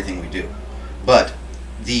risks at everything we do, but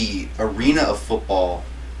the arena of football,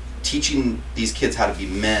 teaching these kids how to be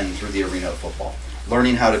men through the arena of football,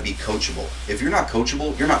 learning how to be coachable. If you're not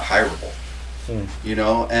coachable, you're not hireable.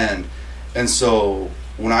 And so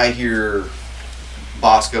when I hear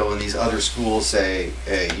Bosco and these other schools say,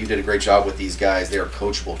 "Hey, you did a great job with these guys. They are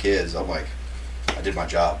coachable kids," I'm like, I did my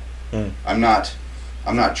job. I'm not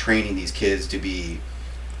training these kids to be,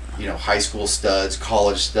 high school studs,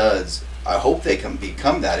 college studs. I hope they can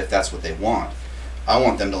become that if that's what they want. I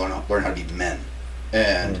want them to learn how to be men.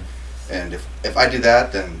 And if I do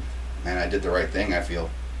that, then man, I did the right thing. I feel,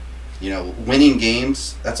 winning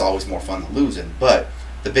games, that's always more fun than losing, but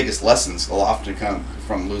the biggest lessons will often come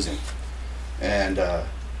from losing, and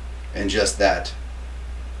just that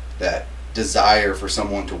desire for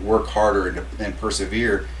someone to work harder and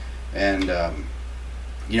persevere. And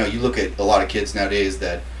you look at a lot of kids nowadays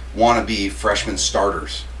that want to be freshman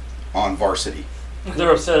starters on varsity.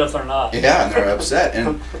 They're upset if they're not. Yeah, and they're upset.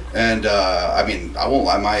 And I mean, I won't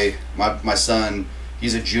lie. My son,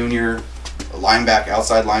 he's a junior,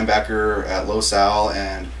 outside linebacker at Los Al,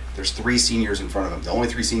 and there's 3 seniors in front of him. The only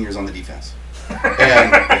 3 seniors on the defense.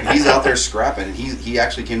 And he's out there scrapping. And he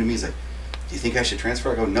actually came to me. He's like, "Do you think I should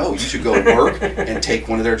transfer?" I go, "No, you should go work and take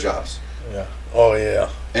one of their jobs." Yeah. Oh yeah.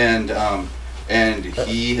 And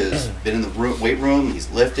he has been in the weight room. He's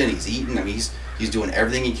lifting. He's eating. I mean, he's doing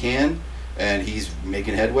everything he can, and he's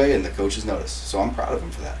making headway. And the coaches notice. So I'm proud of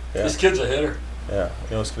him for that. Yeah. This kid's a hitter. Yeah,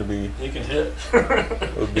 you know it's gonna be. He can hit.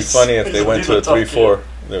 It would be funny if they went to a 3-4.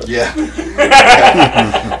 Yeah.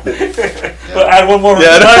 But add one more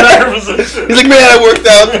linebacker position. He's like, man, I worked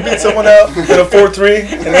out to beat someone out in a 4-3,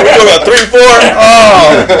 and then we go about 3-4.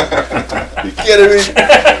 Oh, you kidding me?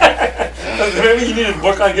 Maybe you need to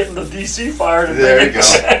work on getting the DC fired. There you go.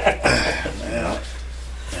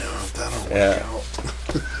 Yeah.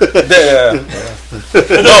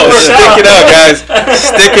 No, stick it out, guys.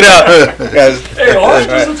 Stick it out, guys. Hey,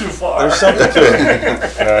 orange isn't too far. There's something to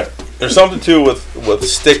it. All right. There's something too with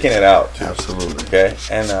sticking it out. Too. Absolutely. Okay,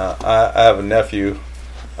 and I have a nephew.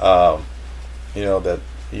 You know that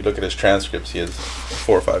you look at his transcripts. He has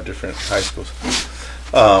 4 or 5 different high schools.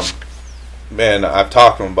 Man, I've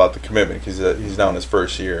talked to him about the commitment because he's now in his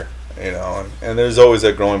first year. You know, and there's always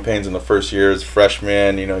that growing pains in the first year as a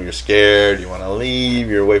freshman. You know, you're scared, you want to leave,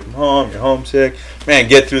 you're away from home, you're homesick. Man,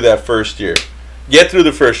 get through that first year. Get through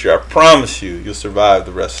the first year. I promise you'll survive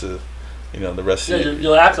the rest of, the rest of the year.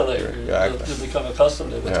 You'll acclimate. You'll become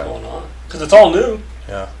accustomed to what's going on because it's all new.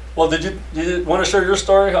 Yeah. Well, did you want to share your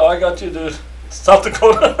story? How I got you to South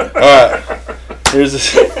Dakota? All right. Here's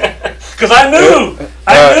this. Because I knew.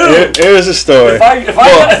 Here's the story. If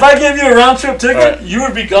I gave you a round trip ticket, you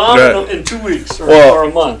would be gone in 2 weeks or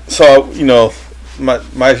a month. So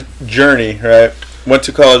my journey, right? Went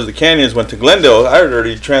to College of the Canyons, went to Glendale. I had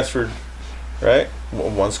already transferred, right?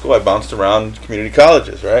 One school. I bounced around community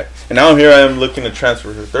colleges, right? And now here I am looking to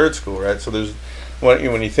transfer to 3rd school, right? So there's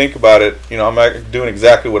when you think about it, I'm not doing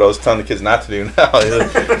exactly what I was telling the kids not to do now.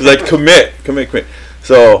 It's like commit.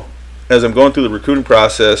 So as I'm going through the recruiting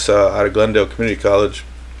process out of Glendale Community College,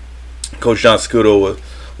 Coach John Scudo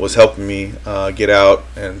was helping me get out,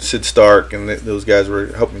 and Sid Stark and those guys were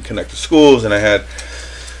helping me connect to schools, and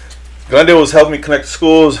Glendale was helping me connect to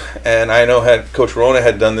schools, and I know Coach Rona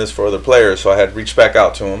had done this for other players, so I had reached back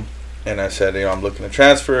out to him, and I said, I'm looking to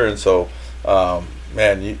transfer, and so,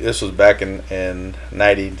 this was back in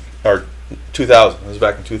 90 or 2000. It was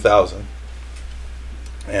back in 2000.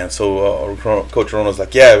 And so Coach Rona was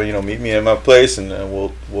like, yeah, meet me at my place, and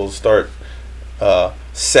we'll start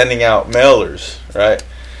sending out mailers, right?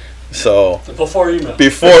 So before email,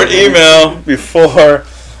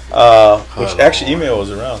 which actually email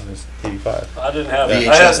was around. It's 85. I didn't have it.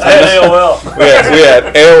 I had AOL. we had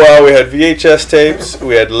AOL. We had VHS tapes.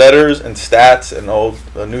 We had letters and stats and old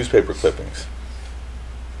newspaper clippings.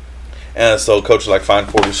 And so Coach was like, find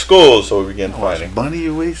 40 schools. So we began finding. Money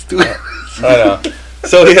you waste too. I know.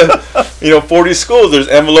 So we have, 40 schools. There's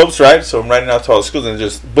envelopes, right? So I'm writing out to all the schools, and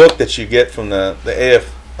there's just book that you get from the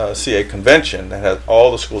AFCA convention that has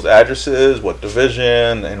all the schools' addresses, what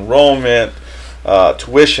division, enrollment,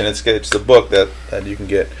 tuition. It's the book that you can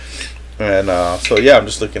get. And so I'm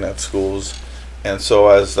just looking at schools, and so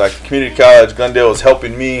as like community college, Glendale was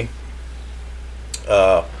helping me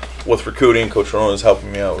with recruiting. Coach Ronan was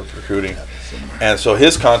helping me out with recruiting. And so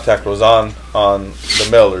his contact was on the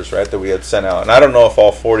mailers, right, that we had sent out. And I don't know if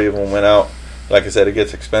all 40 of them went out. Like I said, it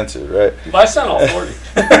gets expensive, right? I sent all 40.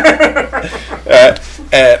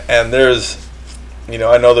 And there's,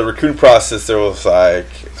 I know the recruiting process, there was like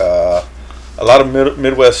a lot of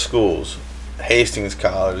Midwest schools. Hastings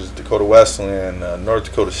College, Dakota Wesleyan, North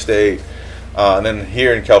Dakota State. And then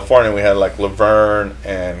here in California, we had like Laverne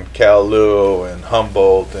and Cal-Lu and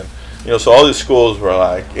Humboldt, and so all these schools were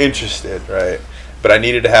like interested, right? But I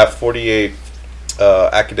needed to have 48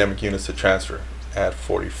 academic units to transfer. I had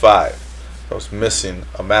 45. I was missing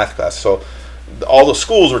a math class. So all the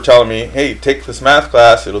schools were telling me, hey, take this math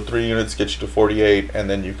class. It'll 3 units get you to 48, and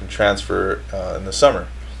then you can transfer in the summer.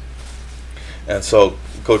 And so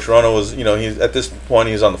Coach Rona was, he's at this point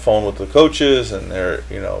he's on the phone with the coaches, and they're,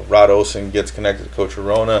 Rod Olson gets connected to Coach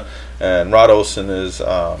Rona, and Rod Olson is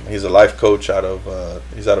he's a life coach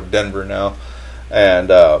he's out of Denver now,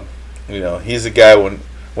 and he's a guy when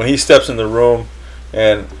he steps in the room,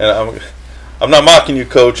 and I'm not mocking you,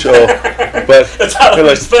 Coach, but it's out of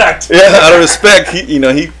respect. Yeah, out of respect,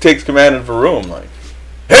 he takes command of the room, like,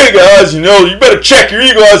 hey guys, you better check your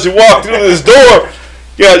ego as you walk through this door.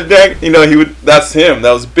 Yeah, that's him.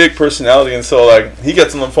 That was a big personality, and so like he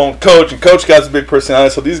gets on the phone with Coach, and Coach got a big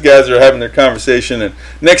personality. So these guys are having their conversation, and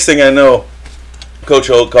next thing I know, Coach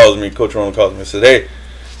Rona calls me and said, "Hey,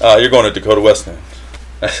 you're going to Dakota Wesleyan."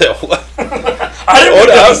 I said, "What?" I'm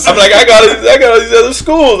like, I got these other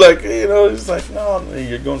schools. Like, he's like, "No,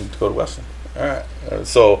 you're going to Dakota Wesleyan." All right.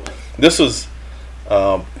 So this was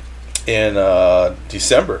in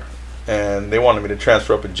December, and they wanted me to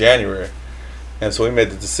transfer up in January. And so we made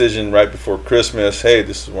the decision right before Christmas, hey,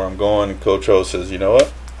 this is where I'm going. And Coach O says, you know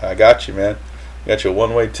what? I got you, man. I got you a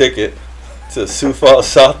one-way ticket to Sioux Falls,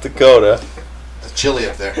 South Dakota. It's chilly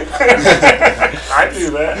up there. I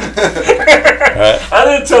knew that. I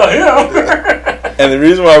didn't tell him. And the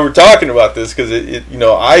reason why we're talking about this, because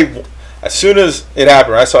as soon as it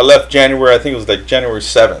happened, right? So I left January, I think it was like January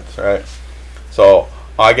 7th, right? So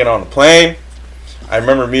I get on the plane. I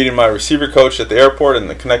remember meeting my receiver coach at the airport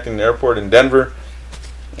and connecting the airport in Denver,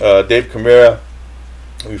 Dave Camara.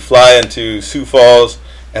 We fly into Sioux Falls,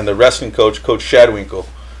 and the wrestling coach, Coach Shadwinkle,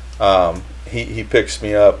 he picks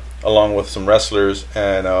me up along with some wrestlers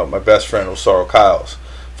and my best friend Osaro Kyles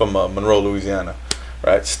from Monroe, Louisiana.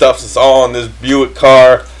 Right, stuffs us all in this Buick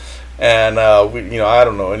car, and I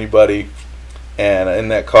don't know anybody. And in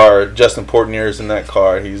that car, Justin Portnier's in that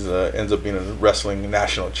car. He's ends up being a wrestling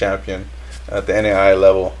national champion at the NAI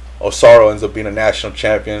level. Osaro ends up being a national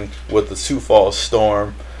champion with the Sioux Falls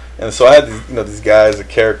Storm. And so I had these guys, the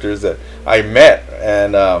characters that I met,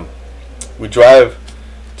 and we drive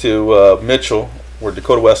to Mitchell, where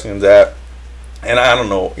Dakota Wesleyan's at. And I don't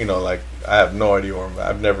know, I have no idea where I'm at.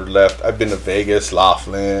 I've never left. I've been to Vegas,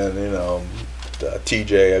 Laughlin,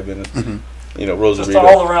 TJ. I've been, Rosarito. Just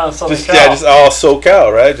all around Southern Cal. Yeah, just all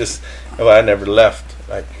SoCal, right? I never left,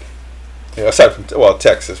 aside from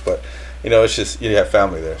Texas, but it's just you have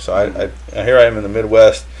family there. So I here I am in the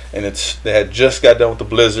Midwest, and they had just got done with the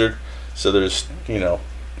blizzard, so there's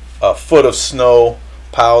a foot of snow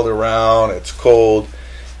piled around. It's cold,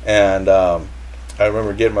 and I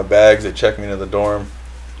remember getting my bags. They checked me into the dorm,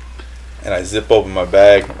 and I zip open my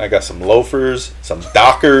bag. And I got some loafers, some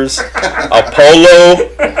Dockers, a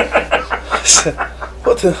polo. I said,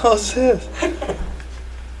 "What the hell is this?"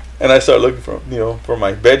 And I started looking for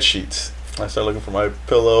my bed sheets. I started looking for my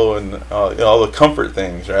pillow and all the comfort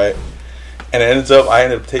things, right? And I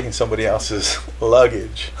ended up taking somebody else's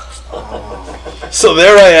luggage. So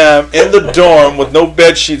there I am in the dorm with no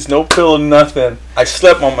bed sheets, no pillow, nothing. I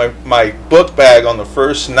slept on my book bag on the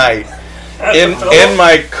first night in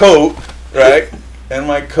my coat, right? In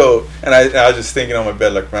my coat. And I was just thinking on my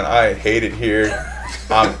bed, like, man, I hate it here.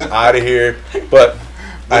 I'm out of here. But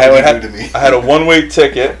I had a one-way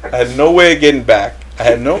ticket. I had no way of getting back. I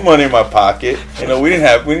had no money in my pocket. We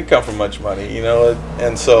didn't come from much money,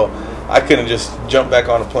 and so I couldn't just jump back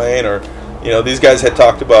on a plane or, these guys had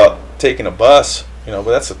talked about taking a bus, but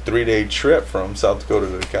that's a 3-day trip from South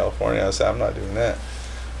Dakota to California. I said, I'm not doing that.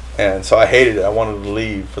 And so I hated it. I wanted to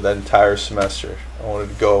leave for that entire semester. I wanted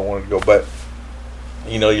to go. But,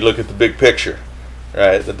 you look at the big picture,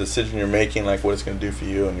 right? The decision you're making, like what it's going to do for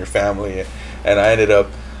you and your family. And I ended up,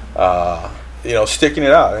 sticking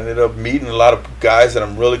it out. I ended up meeting a lot of guys that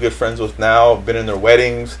I'm really good friends with now. I've been in their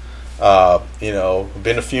weddings.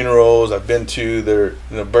 Been to funerals. I've been to their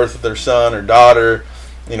birth of their son or daughter.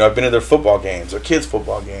 I've been to their football games, their kids'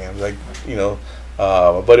 football games. My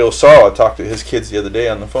buddy Osaro, I talked to his kids the other day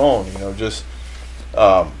on the phone.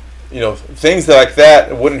 Things like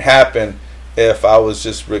that wouldn't happen if I was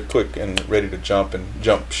just real quick and ready to jump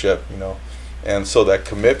ship. And so that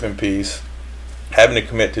commitment piece, having to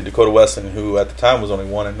commit to Dakota Wesleyan, who at the time was only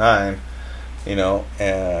 1-9,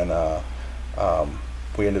 and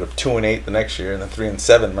we ended up 2-8 the next year, and then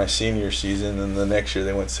 3-7 my senior season, and the next year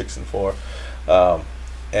they went 6-4.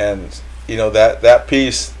 That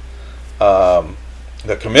piece,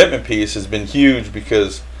 the commitment piece, has been huge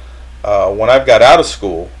because when I've got out of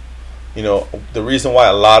school, the reason why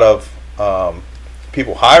a lot of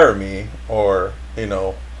people hire me or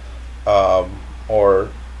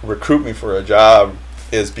recruit me for a job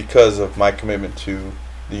is because of my commitment to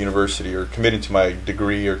the university, or committing to my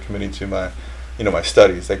degree, or committing to my my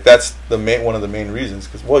studies. Like that's one of the main reasons,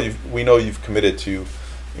 because we know you've committed to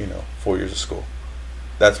 4 years of school.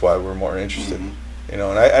 That's why we're more interested. Mm-hmm.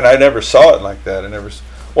 And I never saw it like that.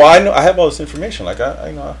 I have all this information. Like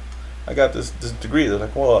I got this degree. They're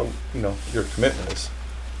like, well, your commitment is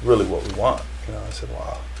really what we want. I said,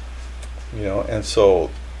 wow. And so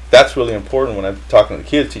that's really important when I'm talking to the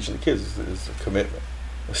kids, teaching the kids, is the commitment.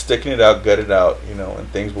 Sticking it out, gut it out, and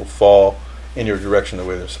things will fall in your direction the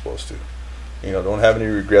way they're supposed to. Don't have any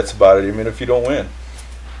regrets about it, even if you don't win.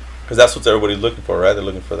 Because that's what everybody's looking for, right? They're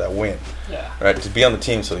looking for that win. Yeah. Right? To be on the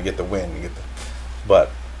team so they get the win.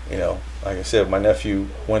 But, like I said, my nephew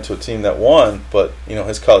went to a team that won, but,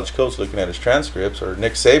 his college coach looking at his transcripts, or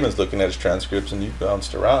Nick Saban's looking at his transcripts, and you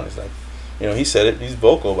bounced around. He's like, he said it, he's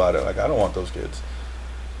vocal about it. Like, I don't want those kids,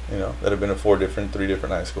 that have been at 3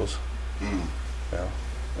 different high schools. Mm.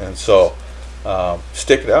 And so,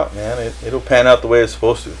 stick it out, man. It'll pan out the way it's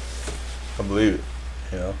supposed to. I believe it,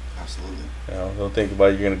 Absolutely. Don't think about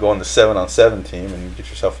you're going to go on the 7-on-7 team and get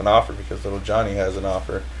yourself an offer because little Johnny has an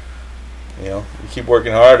offer. You keep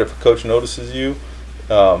working hard. If a coach notices you,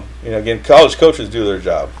 again, college coaches do their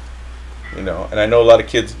job. And I know a lot of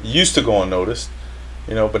kids used to go unnoticed,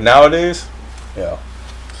 But nowadays,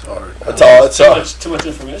 Sorry. Too much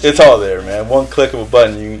information. It's all there, man. One click of a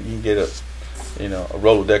button, you can get a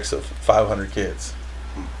Rolodex of 500 kids,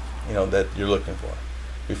 that you're looking for.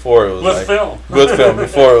 Before it was with film.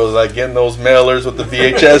 Before it was like getting those mailers with the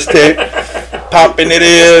VHS tape, popping it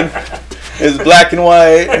in. It's black and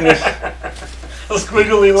white. And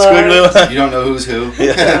squiggly lines. You don't know who's who.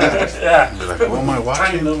 Yeah. You're like, what am I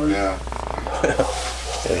watching? Yeah.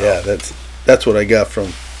 Yeah, that's what I got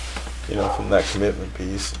from that commitment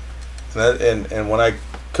piece. And when I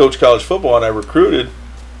coached college football and I recruited,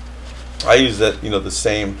 I used that the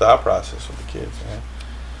same thought process with the kids. Man.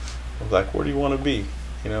 I was like, where do you want to be?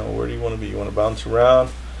 Where do you want to be? You want to bounce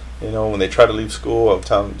around? When they try to leave school, I would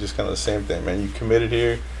tell them just kind of the same thing, man. You committed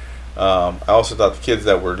here. I also thought the kids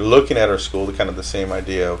that were looking at our school, the kind of the same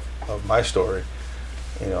idea of my story,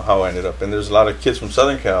 how I ended up. And there's a lot of kids from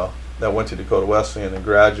Southern Cal that went to Dakota Wesleyan and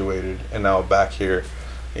graduated and now back here,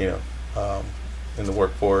 in the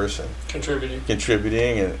workforce and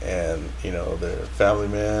contributing and they're family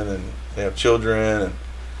men and they have children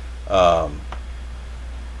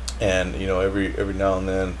and every now and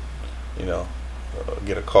then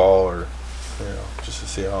get a call or just to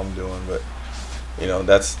see how I'm doing, but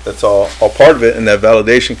that's all part of it. And that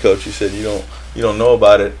validation, coach, you said you don't know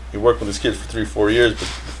about it. You work with these kids for 3-4 years, but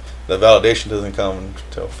the validation doesn't come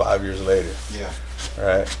until 5 years later. Yeah.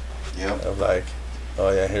 Right. Yeah. Of like,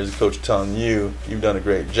 oh yeah, here's the coach telling you've done a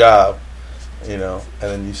great job, and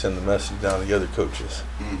then you send the message down to the other coaches.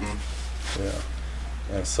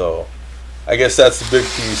 And so I guess that's the big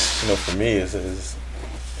piece, for me is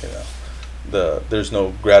there's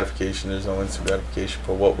no gratification, there's no instant gratification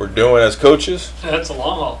for what we're doing as coaches. Yeah, it's a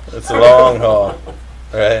long haul. It's a long haul,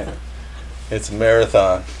 right? It's a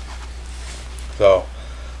marathon. So,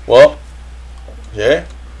 well, Jay,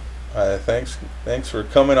 thanks for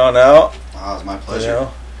coming on out. Oh, it was my pleasure.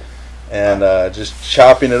 And just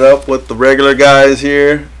chopping it up with the regular guys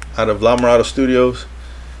here out of La Mirada Studios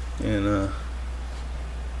in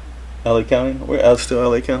LA County. We're still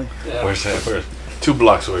LA County. Yeah. We're 2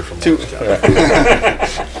 blocks away from Two. Orange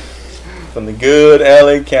County. From the good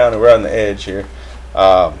LA County. We're on the edge here.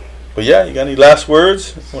 But yeah, you got any last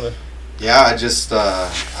words? Yeah, I just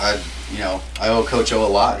I owe Coach O a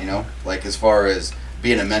lot. Like as far as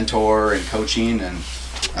being a mentor and coaching, and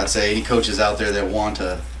I'd say any coaches out there that want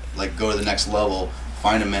to like go to the next level,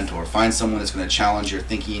 find a mentor, find someone that's going to challenge your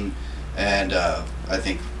thinking. And I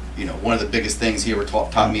think one of the biggest things he ever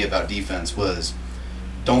taught me about defense was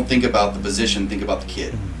don't think about the position, think about the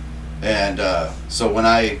kid. And so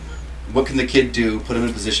what can the kid do? Put him in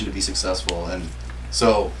a position to be successful. And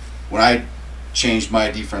so when I changed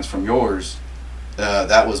my defense from yours,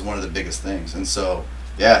 that was one of the biggest things. And so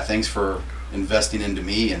yeah, thanks for investing into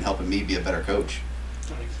me and helping me be a better coach.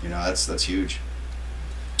 That's huge.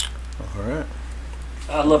 All right.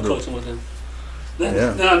 I love coaching with them.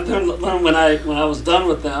 Yeah. Then when I was done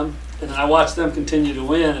with them, and then I watched them continue to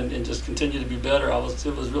win and just continue to be better,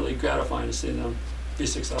 it was really gratifying to see them be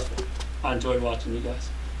successful. I enjoyed watching you guys.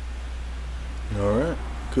 All right.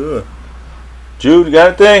 Good. Jude, you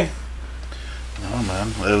got a thing? No, man.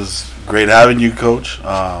 It was great having you, Coach.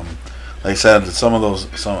 Like I said, some of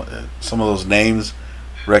those names,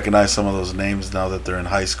 recognize some of those names now that they're in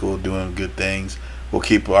high school doing good things. We'll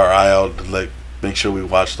keep our eye out to make sure we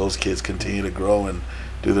watch those kids continue to grow and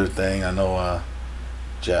do their thing. I know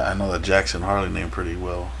that Jackson Harley named pretty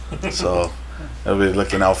well, so I'll be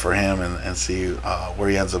looking out for him and see where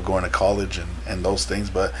he ends up going to college and those things.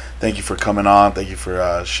 But thank you for coming on. Thank you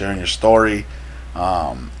for sharing your story.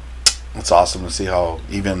 It's awesome to see how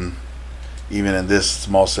even in this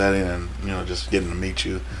small setting and just getting to meet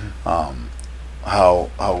you, how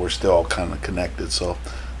we're still all kind of connected. So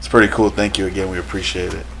it's pretty cool. Thank you again. We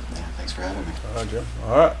appreciate it. Yeah, thanks for having me. All right, Jim.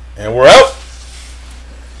 All right, and we're out.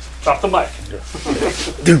 Drop the mic.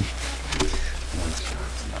 Doom.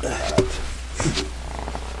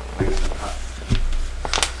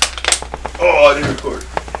 Oh, I didn't record.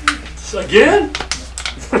 Again?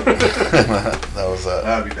 That was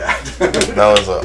That'd be bad. that was a